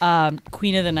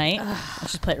 Queen of the Night.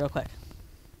 Let's just play it real quick.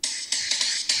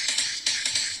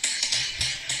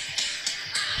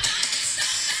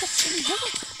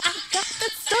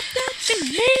 on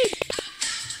me.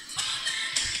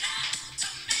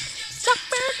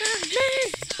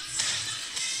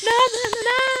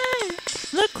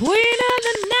 The queen of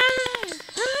the night.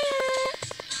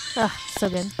 Oh, so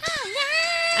good.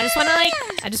 I just want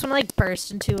to like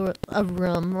burst into a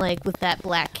room like with that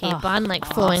black cape on, like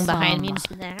flowing behind me, and just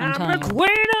be like, I'm the queen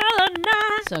of the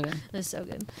night. So good. It's so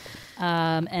good.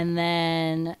 And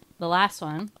then the last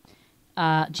one,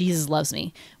 Jesus Loves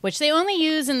Me, which they only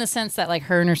use in the sense that like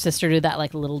her and her sister do that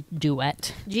like little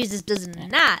duet. Jesus does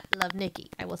not love Nikki.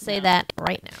 I will say that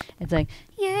right now. It's like,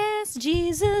 yes,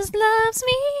 Jesus loves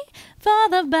me, for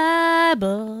the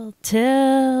Bible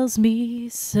tells me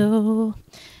so.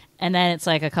 And then it's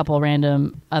like a couple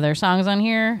random other songs on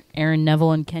here. Aaron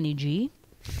Neville and Kenny G.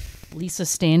 Lisa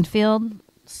Stanfield.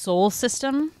 Soul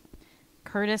System.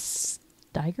 Curtis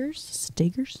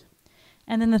Stigers.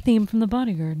 And then the theme from The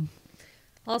Bodyguard.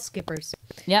 All skippers.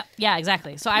 Yep. Yeah,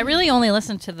 exactly. So I really only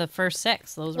listened to the first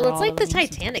 6. Those were Well, all it's like the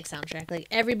recent. Titanic soundtrack. Like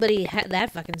everybody had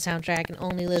that fucking soundtrack and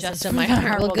only listens Just to My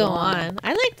Heart Will Go On. I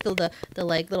liked the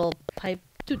like little pipe.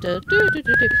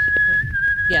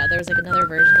 Yeah, there was like another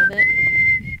version of it.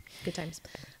 Good times.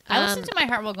 I listened to My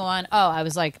Heart Will Go On. Oh, I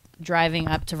was like driving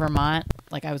up to Vermont.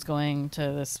 Like I was going to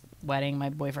this wedding my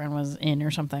boyfriend was in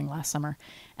or something last summer.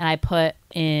 And I put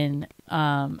in,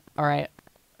 all right,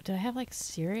 did I have like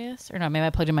Sirius? Or no, maybe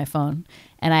I plugged in my phone.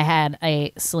 And I had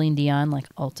a Celine Dion like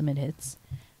Ultimate Hits.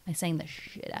 I sang the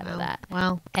shit out of that.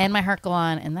 Wow. And My Heart Go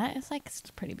On. And that is like it's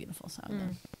a pretty beautiful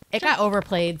song. It got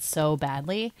overplayed so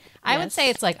badly. I would say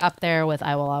it's like up there with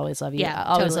I Will Always Love You. Yeah,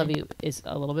 Always totally. Love You is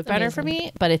a little bit better for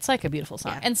me, but it's like a beautiful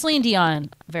song. And Celine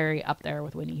Dion, very up there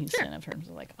with Whitney Houston in terms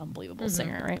of like unbelievable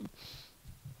singer, right?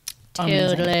 Totally.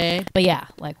 Amazing. But yeah,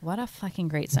 like what a fucking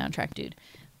great soundtrack, dude.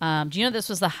 Do you know this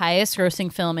was the highest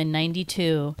grossing film in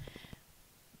 92?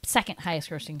 Second highest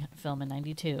grossing film in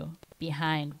 92.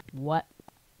 Behind what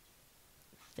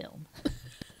film?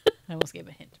 I almost gave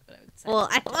a hint, but I would say. Well,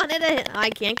 I wanted a hint. I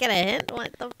can't get a hint.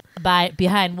 What the?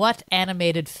 Behind what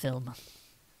animated film?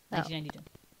 1992.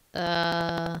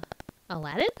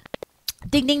 Aladdin?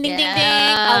 Ding, ding, ding, ding, ding.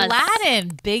 Yes.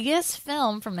 Aladdin. Biggest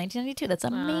film from 1992. That's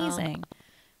amazing.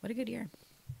 What a good year.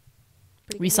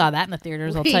 We saw that in the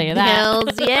theaters, I'll tell you that.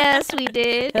 Hells, yes, we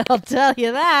did. I'll tell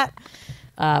you that.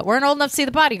 Weren't old enough to see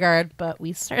The Bodyguard, but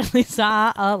we certainly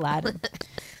saw Aladdin.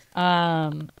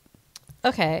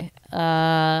 Okay.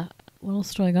 What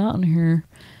else do I got in here?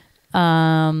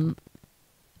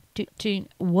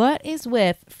 What is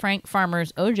with Frank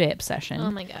Farmer's OJ obsession?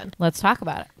 Oh my god. Let's talk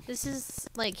about it. This is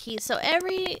like so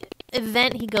every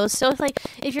event he goes, so it's like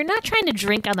if you're not trying to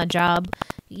drink on the job,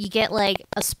 you get like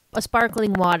a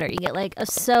sparkling water, you get like a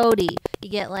soda, you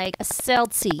get like a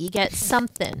seltzy, you get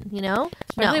something, you know?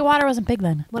 Sparkling water wasn't big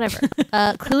then. Whatever.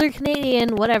 Cooler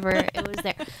Canadian, whatever, it was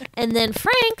there. And then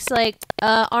Frank's like,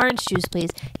 orange juice, please.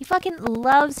 He fucking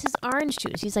loves his orange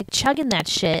juice. He's like chugging that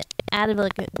shit out of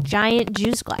like a giant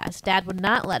juice glass. Dad would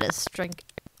not let us drink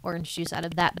orange juice out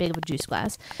of that big of a juice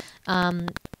glass.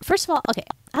 First of all, okay,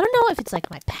 I don't know if it's like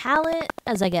my palate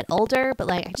as I get older, but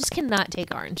like I just cannot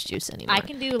take orange juice anymore. I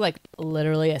can do like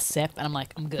literally a sip and I'm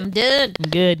like, I'm good. I'm good. I'm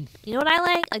good. You know what I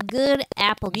like? A good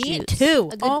apple Me juice. too.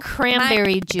 A good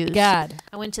cranberry juice. God.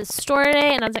 I went to the store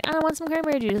today and I was like, I want some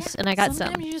cranberry juice, and I got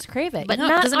Sometimes some. you just crave it. But You know,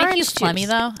 not does it make you orange phlegmy juice.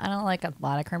 though? I don't like a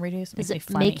lot of cranberry juice. Does makes it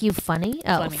me phlegmy. make you funny? Oh,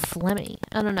 Phlegmy. phlegmy.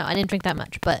 I don't know. I didn't drink that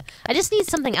much, but I just need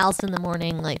something else in the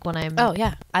morning, like when I'm. Oh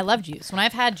yeah, I love juice. When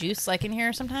I've had juice like in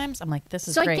here, sometimes I'm like, this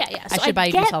is So great. So I should buy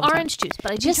juice all the time. orange juice,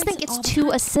 but I just drinks think it it's all the too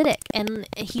acidic, and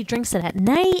he drinks it at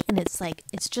night, and it's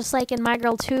just like in My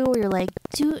Girl 2, where you're like,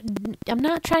 dude, I'm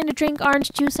not trying to drink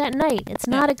orange juice at night. It's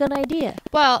not a good idea.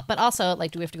 Well, but also,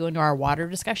 like, do we have to go into our water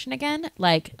discussion again?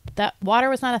 Like, that water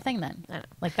was not a thing then. I know.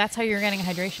 Like, that's how you're getting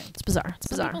hydration. It's bizarre. It's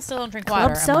Some bizarre. people still don't drink Club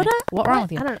water. I'm soda? like, what's wrong What?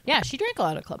 with you? I don't- Yeah, she drank a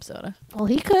lot of club soda. Well,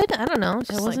 he could. I don't know. It's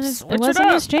just It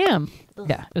wasn't his jam.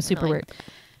 Yeah, it was super Annoying. weird.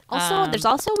 Also, there's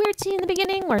also a weird scene in the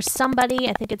beginning where somebody,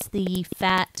 I think it's the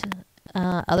fat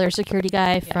other security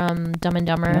guy from Dumb and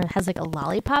Dumber, has like a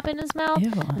lollipop in his mouth,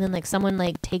 Ew. and then like someone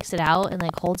like takes it out and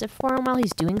like holds it for him while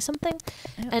he's doing something.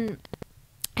 Ew. And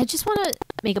I just want to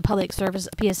make a public service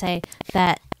PSA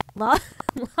that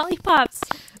lollipops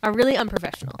are really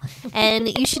unprofessional,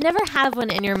 and you should never have one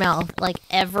in your mouth like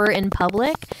ever in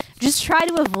public. Just try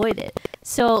to avoid it.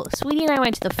 So Sweetie and I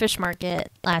went to the fish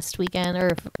market last weekend,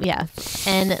 and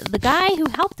the guy who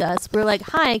helped us, we were like,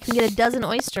 hi, can we get a dozen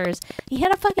oysters? He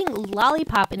had a fucking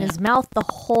lollipop in his mouth the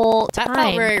whole time. That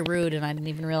felt very rude, and I didn't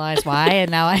even realize why,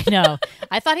 and now I know.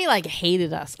 I thought he, like,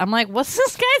 hated us. I'm like, what's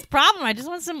this guy's problem? I just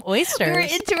want some oysters. We were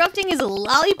interrupting his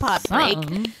lollipop break.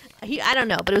 Something. I don't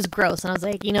know, but it was gross. And I was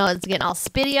like, it's getting all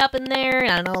spitty up in there.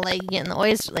 And I don't know, like getting the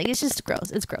oyster. Like, it's just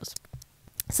gross. It's gross.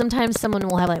 Sometimes someone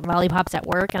will have like lollipops at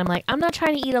work, and I'm like, I'm not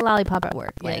trying to eat a lollipop at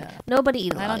work. Like, nobody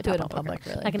eat a lollipop. I don't do it in public,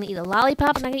 really. I'm not gonna eat a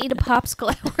lollipop. I'm not gonna eat a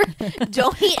popsicle at work.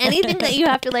 Don't eat anything that you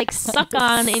have to like suck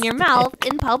on in your mouth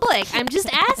in public. I'm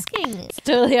just asking. It's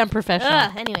totally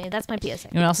unprofessional. Anyway, that's my PSA.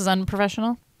 You know what else is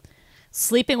unprofessional?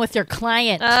 Sleeping with your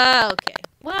client. Okay.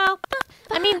 Well,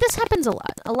 I mean, this happens a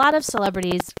lot. A lot of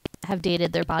celebrities have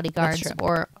dated their bodyguards,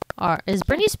 or is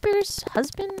Britney Spears'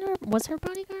 husband or was her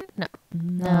bodyguard?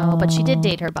 No, but she did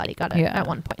date her bodyguard at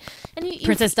one point. And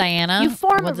Princess Diana. You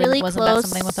form a really wasn't close. That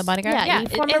something with a bodyguard? Yeah, you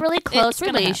form a really close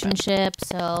relationship.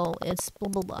 So it's blah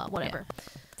blah blah, whatever. Yeah.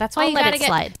 That's why you gotta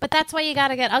get. But that's why you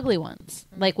gotta get ugly ones.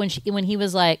 Like when he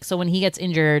was like, so when he gets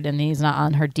injured and he's not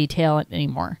on her detail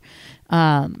anymore.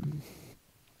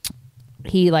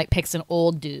 He like picks an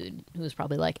old dude who's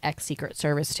probably like ex-Secret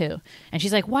Service too. And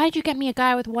she's like, why'd you get me a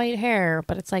guy with white hair?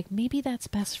 But it's like, maybe that's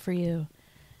best for you.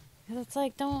 Because it's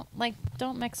like, don't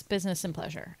mix business and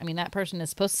pleasure. I mean, that person is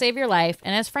supposed to save your life.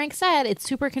 And as Frank said, it's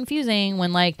super confusing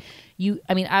when like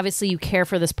obviously you care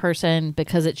for this person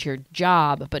because it's your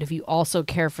job. But if you also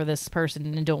care for this person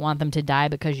and don't want them to die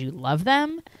because you love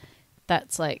them,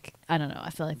 that's like, I don't know.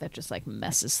 I feel like that just like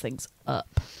messes things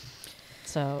up.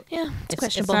 So yeah, it's It's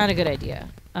questionable. not a good idea.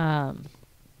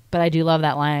 But I do love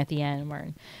that line at the end where,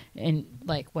 and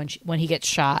like when he gets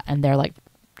shot and they're like,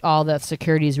 all the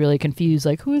security is really confused.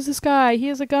 Like, who is this guy? He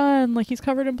has a gun. Like, he's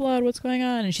covered in blood. What's going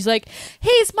on? And she's like,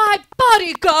 he's my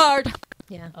bodyguard.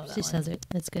 Yeah, she says it.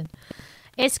 It's good.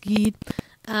 It's good.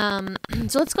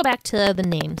 So let's go back to the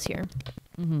names here.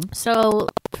 Mm-hmm. So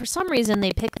for some reason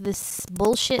they picked this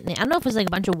bullshit name. I don't know if it was like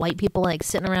a bunch of white people like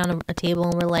sitting around a table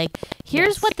and we're like,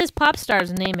 here's what this pop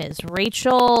star's name is,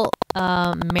 Rachel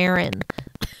Marron,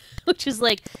 which is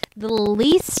like the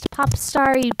least pop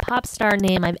star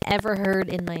name I've ever heard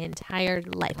in my entire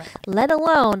life. Right. Let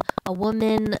alone a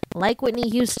woman like Whitney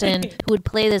Houston who would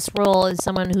play this role as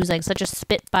someone who's like such a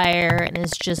spitfire and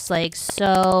is just like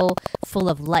so full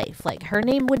of life. Like her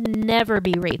name would never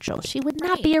be Rachel. She would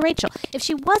not be a Rachel. If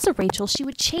she was a Rachel, she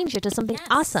would change it to something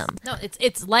awesome. No,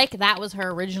 it's like that was her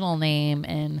original name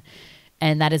and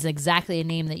that is exactly a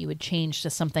name that you would change to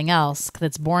something else because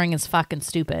it's boring as fuck and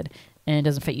stupid. And it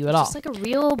doesn't fit you at all. It's just like a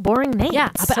real boring name.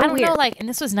 Yeah, it's but so I don't weird. know, like, and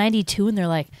this was 92, and they're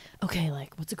like, okay,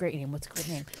 like, what's a great name?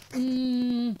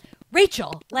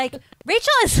 Rachel. Like,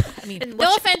 Rachel is, I mean,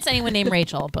 no offense to anyone named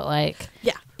Rachel, but like.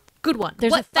 Yeah, good one.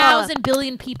 There's 1,000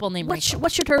 billion people named Rachel.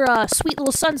 What should her sweet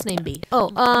little son's name be? Oh,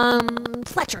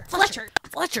 Fletcher.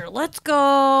 Let's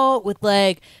go with,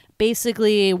 like,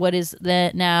 basically what is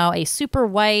that now a super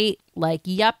white, like,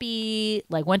 yuppie,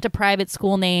 like, went to private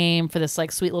school name for this,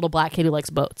 like, sweet little black kid who likes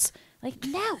boats. Like,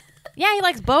 no. Yeah, he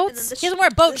likes boats. He doesn't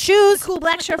wear boat shoes. Cool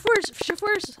black chauffeurs.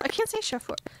 I can't say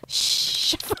chauffeur.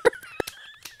 Chauffeur.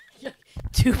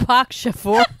 Tupac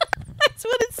Shakur. That's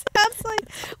what it sounds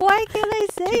like. Why can't I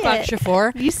say Tupac it?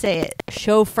 Shakur. You say it.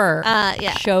 Chauffeur.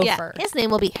 Yeah. Chauffeur. Yeah. His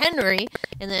name will be Henry,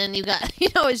 and then you got,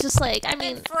 it's just like, I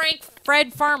mean,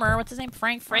 Fred Farmer. What's his name?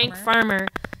 Frank Farmer.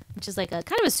 Which is like a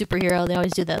kind of a superhero. They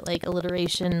always do that like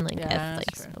alliteration, like yeah, F,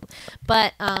 like so.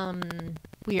 But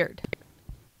weird.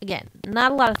 Again,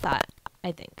 not a lot of thought,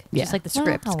 I think. Yeah. Just like the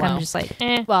script. It's kind of just like,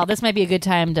 Well, this might be a good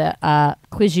time to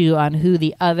quiz you on who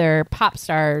the other pop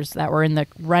stars that were in the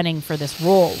running for this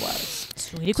role was.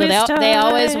 Sweetie so they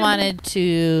always wanted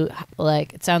to,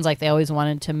 like, it sounds like they always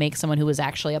wanted to make someone who was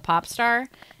actually a pop star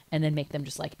and then make them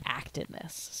just, like, act in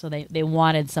this. So they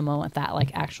wanted someone with that,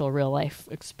 like, actual real life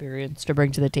experience to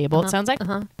bring to the table, it sounds like.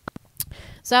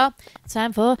 So it's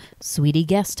time for Sweetie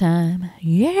Guest Time.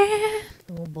 Yeah.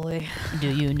 Oh, boy. Do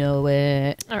you know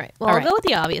it? All right. Well, I'll go with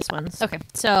the obvious ones. Okay.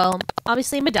 So,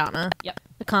 obviously Madonna. Yep.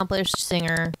 Accomplished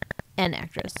singer and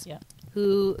actress. Yeah.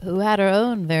 Who had her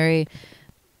own very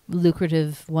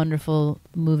lucrative, wonderful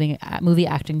movie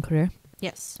acting career.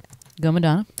 Yes. Go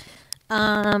Madonna.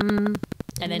 And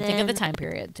then think of the time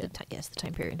period. The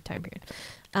time period.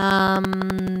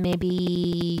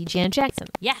 Maybe Janet Jackson.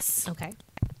 Yes. Okay.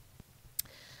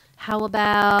 How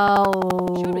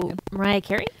about Mariah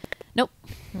Carey? Nope.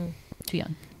 Too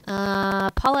young.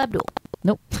 Paula Abdul.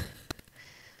 Nope.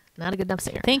 Not a good enough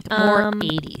singer. Think more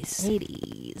 80s.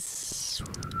 80s.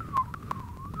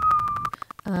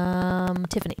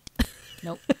 Tiffany.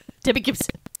 Nope. Debbie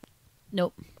Gibson.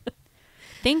 Nope.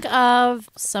 Think of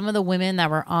some of the women that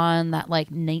were on that like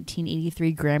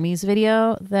 1983 Grammys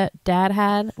video that Dad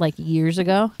had like years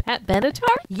ago. Pat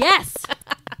Benatar? Yes.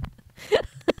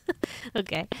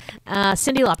 Okay.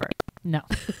 Cyndi Lauper. No.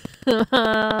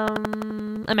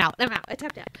 I'm out. I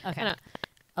tapped out. Okay.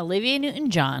 Olivia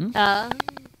Newton-John.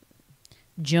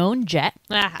 Joan Jett,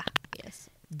 Ah, yes.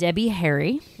 Debbie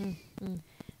Harry,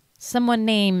 someone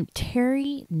named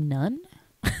Terry Nunn.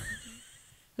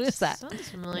 Who is that? Sounds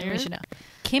familiar. We should know.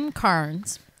 Kim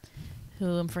Carnes, who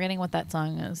I'm forgetting what that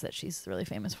song is that she's really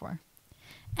famous for.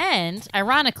 And,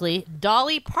 ironically,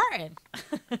 Dolly Parton.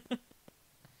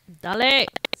 Dolly.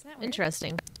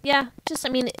 Interesting. Yeah, just, I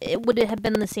mean, would it have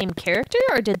been the same character,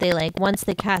 or did they, like, once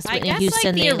they cast Whitney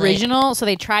Houston, like, the original, so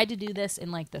they tried to do this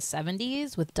in, like, the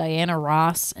 70s with Diana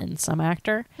Ross and some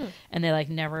actor, and they, like,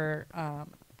 never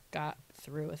got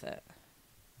through with it.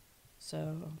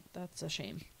 So, that's a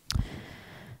shame.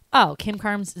 Oh, Kim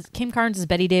Carnes is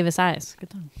Betty Davis Eyes.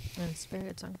 Good song. It's a very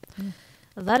good song.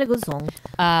 That a good song.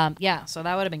 Yeah, so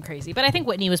that would have been crazy. But I think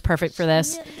Whitney was perfect for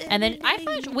this. And then I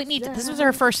thought Whitney, this was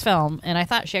her first film, and I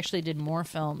thought she actually did more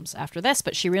films after this,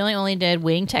 but she really only did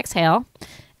Waiting to Exhale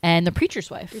and The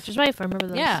Preacher's Wife. Preacher's Wife, I remember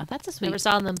those. Yeah, that's a sweet. Never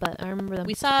saw them, but I remember them.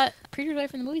 We saw Preacher's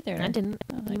Wife in the movie theater. I didn't.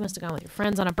 You must have gone with your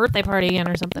friends on a birthday party again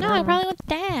or something. No, I probably went with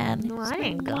Dad. No, I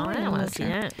didn't go. I didn't want to see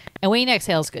that. And Waiting to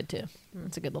Exhale is good, too.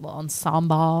 It's a good little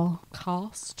ensemble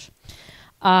cast.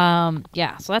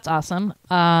 Yeah, so that's awesome.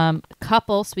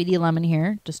 Couple Sweetie Lemon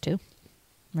here, just 2,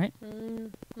 right?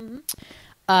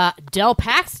 Del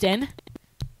Paxton,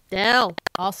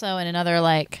 also in another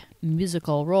like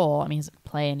musical role. I mean, he doesn't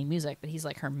play any music, but he's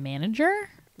like her manager.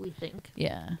 We think,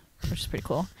 yeah, which is pretty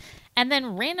cool. And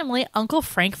then randomly, Uncle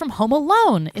Frank from Home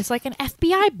Alone is like an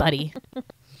FBI buddy.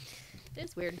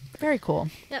 It's weird. Very cool.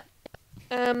 Yep.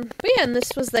 But yeah, and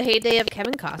this was the heyday of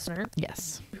Kevin Costner.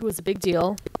 Yes, who was a big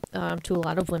deal to a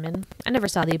lot of women. I never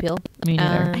saw the appeal. Me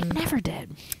neither. I never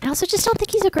did. I also just don't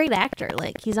think he's a great actor.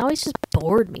 Like, he's always just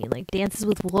bored me. Like, Dances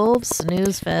with Wolves,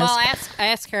 Snooze Fest. Well, I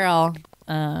asked Carol,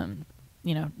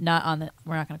 you know, not on the,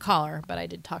 we're not going to call her, but I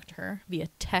did talk to her via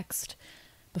text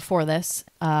before this,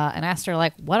 and asked her,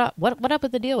 like, what up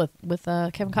with the deal with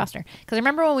Kevin Costner? Because I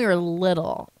remember when we were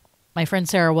little, my friend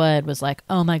Sarah Wood was like,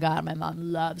 "Oh my God, my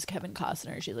mom loves Kevin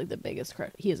Costner. She's like the biggest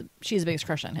crush. She's the biggest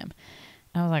crush on him."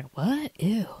 And I was like, "What?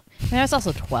 Ew." I mean, I was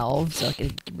also 12, so I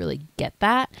could really get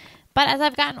that. But as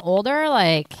I've gotten older,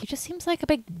 like, he just seems like a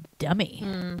big dummy,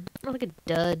 or like a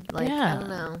dud. Like, yeah. I don't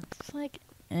know. It's like,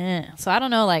 So I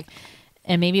don't know, like,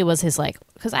 and maybe it was his like,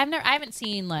 because I haven't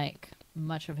seen like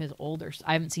much of his older.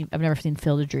 I've never seen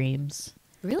Field of Dreams.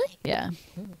 Really? Yeah.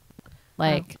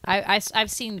 Like,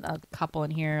 I've seen a couple in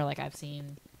here. Like, I've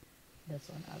seen this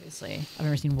one, obviously. I've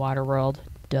never seen Waterworld.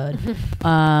 Dud.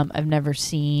 I've never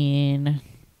seen...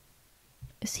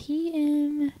 Is he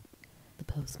in... The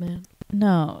Postman?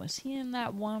 No. Is he in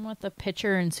that one with the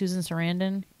pitcher and Susan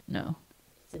Sarandon? No.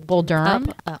 Bull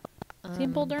Durham? Is he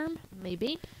in Bull Durham?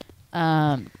 Maybe.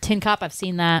 Tin Cup, I've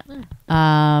seen that. What's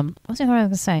the other one I was going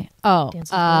to say? Oh,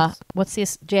 what's the...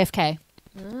 JFK.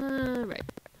 Right.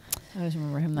 I always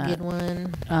remember him that. Good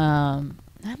one. I'm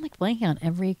like blanking on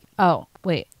every... Oh,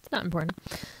 wait. It's not important.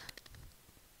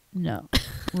 No.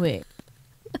 Wait.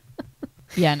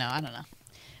 Yeah, no, I don't know.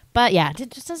 But yeah, it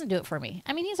just doesn't do it for me.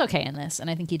 I mean, he's okay in this, and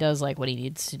I think he does like what he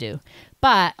needs to do.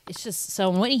 But it's just, so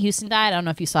when Whitney Houston died, I don't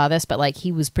know if you saw this, but like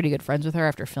he was pretty good friends with her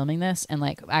after filming this, and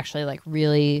like actually like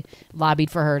really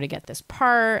lobbied for her to get this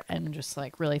part, and just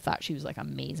like really thought she was like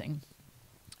amazing.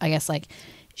 I guess like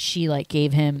she like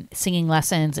gave him singing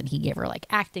lessons, and he gave her like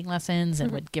acting lessons,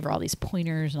 and would give her all these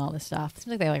pointers and all this stuff. It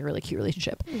seems like they had like a really cute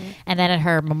relationship. And then at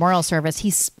her memorial service, he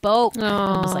spoke and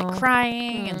was like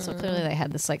crying, and so clearly they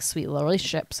had this like sweet little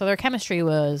relationship. So their chemistry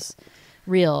was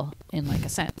real in like a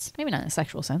sense, maybe not in a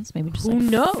sexual sense, maybe just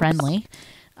like friendly.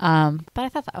 But I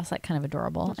thought that was like kind of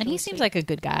adorable. That's and really he seems like a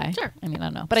good guy. Sure. I mean, I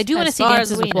don't know, but I do want to see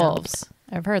Dances with Wolves.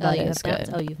 I've heard that is good.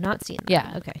 Oh, you've not seen that?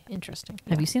 Yeah. Okay. Interesting.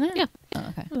 Have you seen that? Yeah. Oh,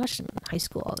 okay. I watched it in high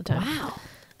school all the time.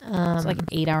 Wow. It's like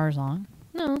 8 hours long.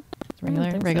 No. It's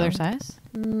regular size?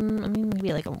 I mean,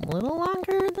 maybe like a little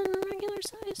longer than regular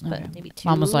size, but maybe 2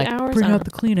 Mom was like, hours. bring out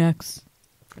the Kleenex.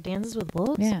 For Dances with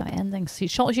Wolves? Yeah, ending. She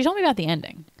told me about the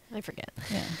ending. I forget.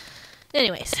 Yeah.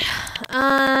 Anyways.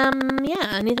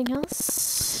 Yeah, anything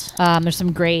else? There's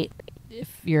some great,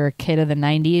 if you're a kid of the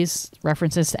 90s,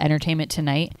 references to Entertainment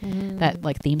Tonight, that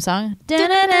like theme song.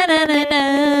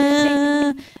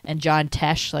 And John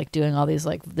Tesh like doing all these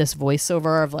like this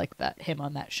voiceover of like him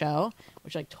on that show,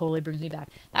 which like totally brings me back.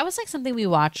 That was like something we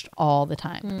watched all the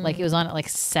time. Like it was on at like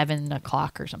 7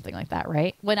 o'clock or something like that,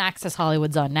 right? When Access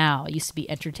Hollywood's on now, it used to be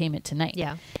Entertainment Tonight.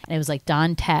 Yeah. And it was like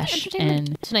Don Tesh.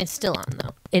 And Tonight's still on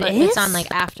though. It's on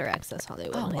like after Access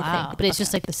Hollywood, Oh, I wow. think. But it's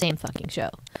just like the same fucking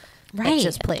show. Right. It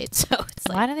just played. So it's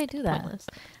like, why do they do that? pointless.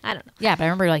 I don't know. Yeah, but I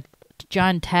remember like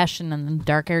John Tesh and then the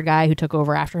dark-haired guy who took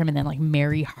over after him, and then like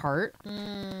Mary Hart.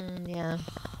 Yeah.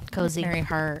 Cozy. Mary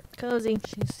Hart. Cozy.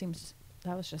 She seems... it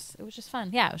was just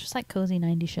fun. Yeah, it was just like cozy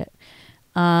 90s shit.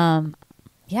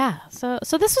 Yeah, so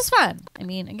this was fun. I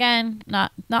mean, again,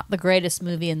 not the greatest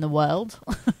movie in the world.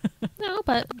 No,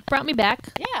 but brought me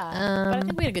back. Yeah, but I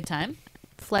think we had a good time.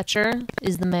 Fletcher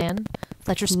is the man.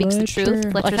 Fletcher speaks the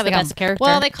truth. Fletcher's the best character.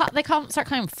 Well, start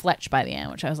calling him Fletch by the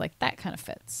end, which I was like, that kind of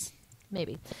fits.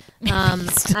 Maybe. I'm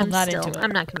not into it.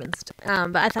 I'm not convinced.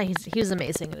 But I thought he was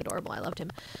amazing and adorable. I loved him.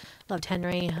 Loved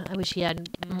Henry. I wish he had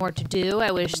more to do.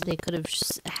 I wish they could have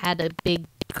had a big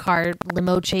car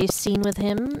limo chase scene with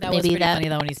him. That was pretty funny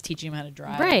though when he's teaching him how to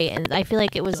drive. Right, and I feel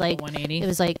like it was like 180. It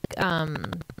was like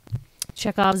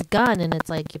Chekhov's gun, and it's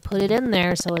like you put it in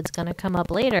there so it's gonna come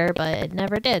up later, but it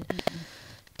never did.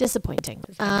 Disappointing.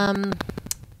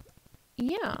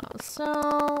 Yeah.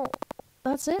 So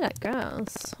that's it, I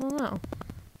guess. I don't know.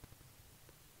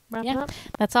 Wrap it up.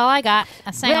 That's all I got.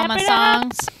 I sang all my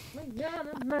songs.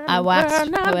 I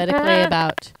waxed poetically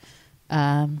about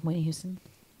Whitney Houston,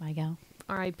 my gal.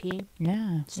 R.I.P.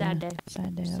 Yeah. Sad day.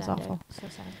 Sad day. That was awful. So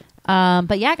sad.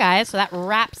 But yeah, guys, so that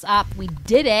wraps up. We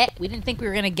did it. We didn't think we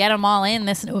were going to get them all in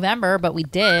this November, but we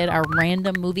did. Our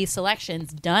random movie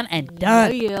selections done and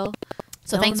done. Yeah.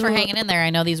 So thanks for hanging in there. I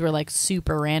know these were like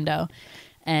super rando.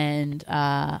 And,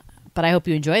 but I hope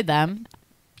you enjoyed them.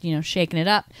 You know, shaking it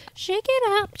up. Shake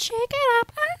it up. Shake it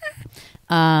up.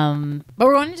 But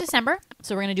we're going to December.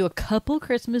 So we're going to do a couple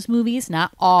Christmas movies,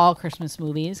 not all Christmas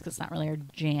movies, because it's not really our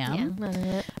jam.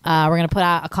 Yeah, we're going to put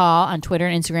out a call on Twitter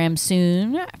and Instagram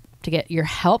soon to get your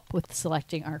help with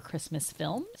selecting our Christmas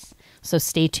films. So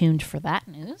stay tuned for that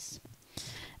news.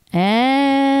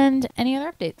 And any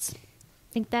other updates?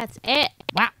 I think that's it.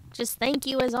 Wow. Just thank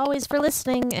you as always for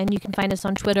listening, and you can find us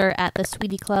on Twitter at the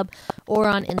Sweetie Club or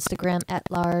on Instagram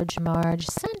at Large Marge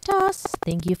Santos.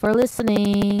 Thank you for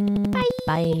listening.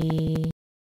 Bye.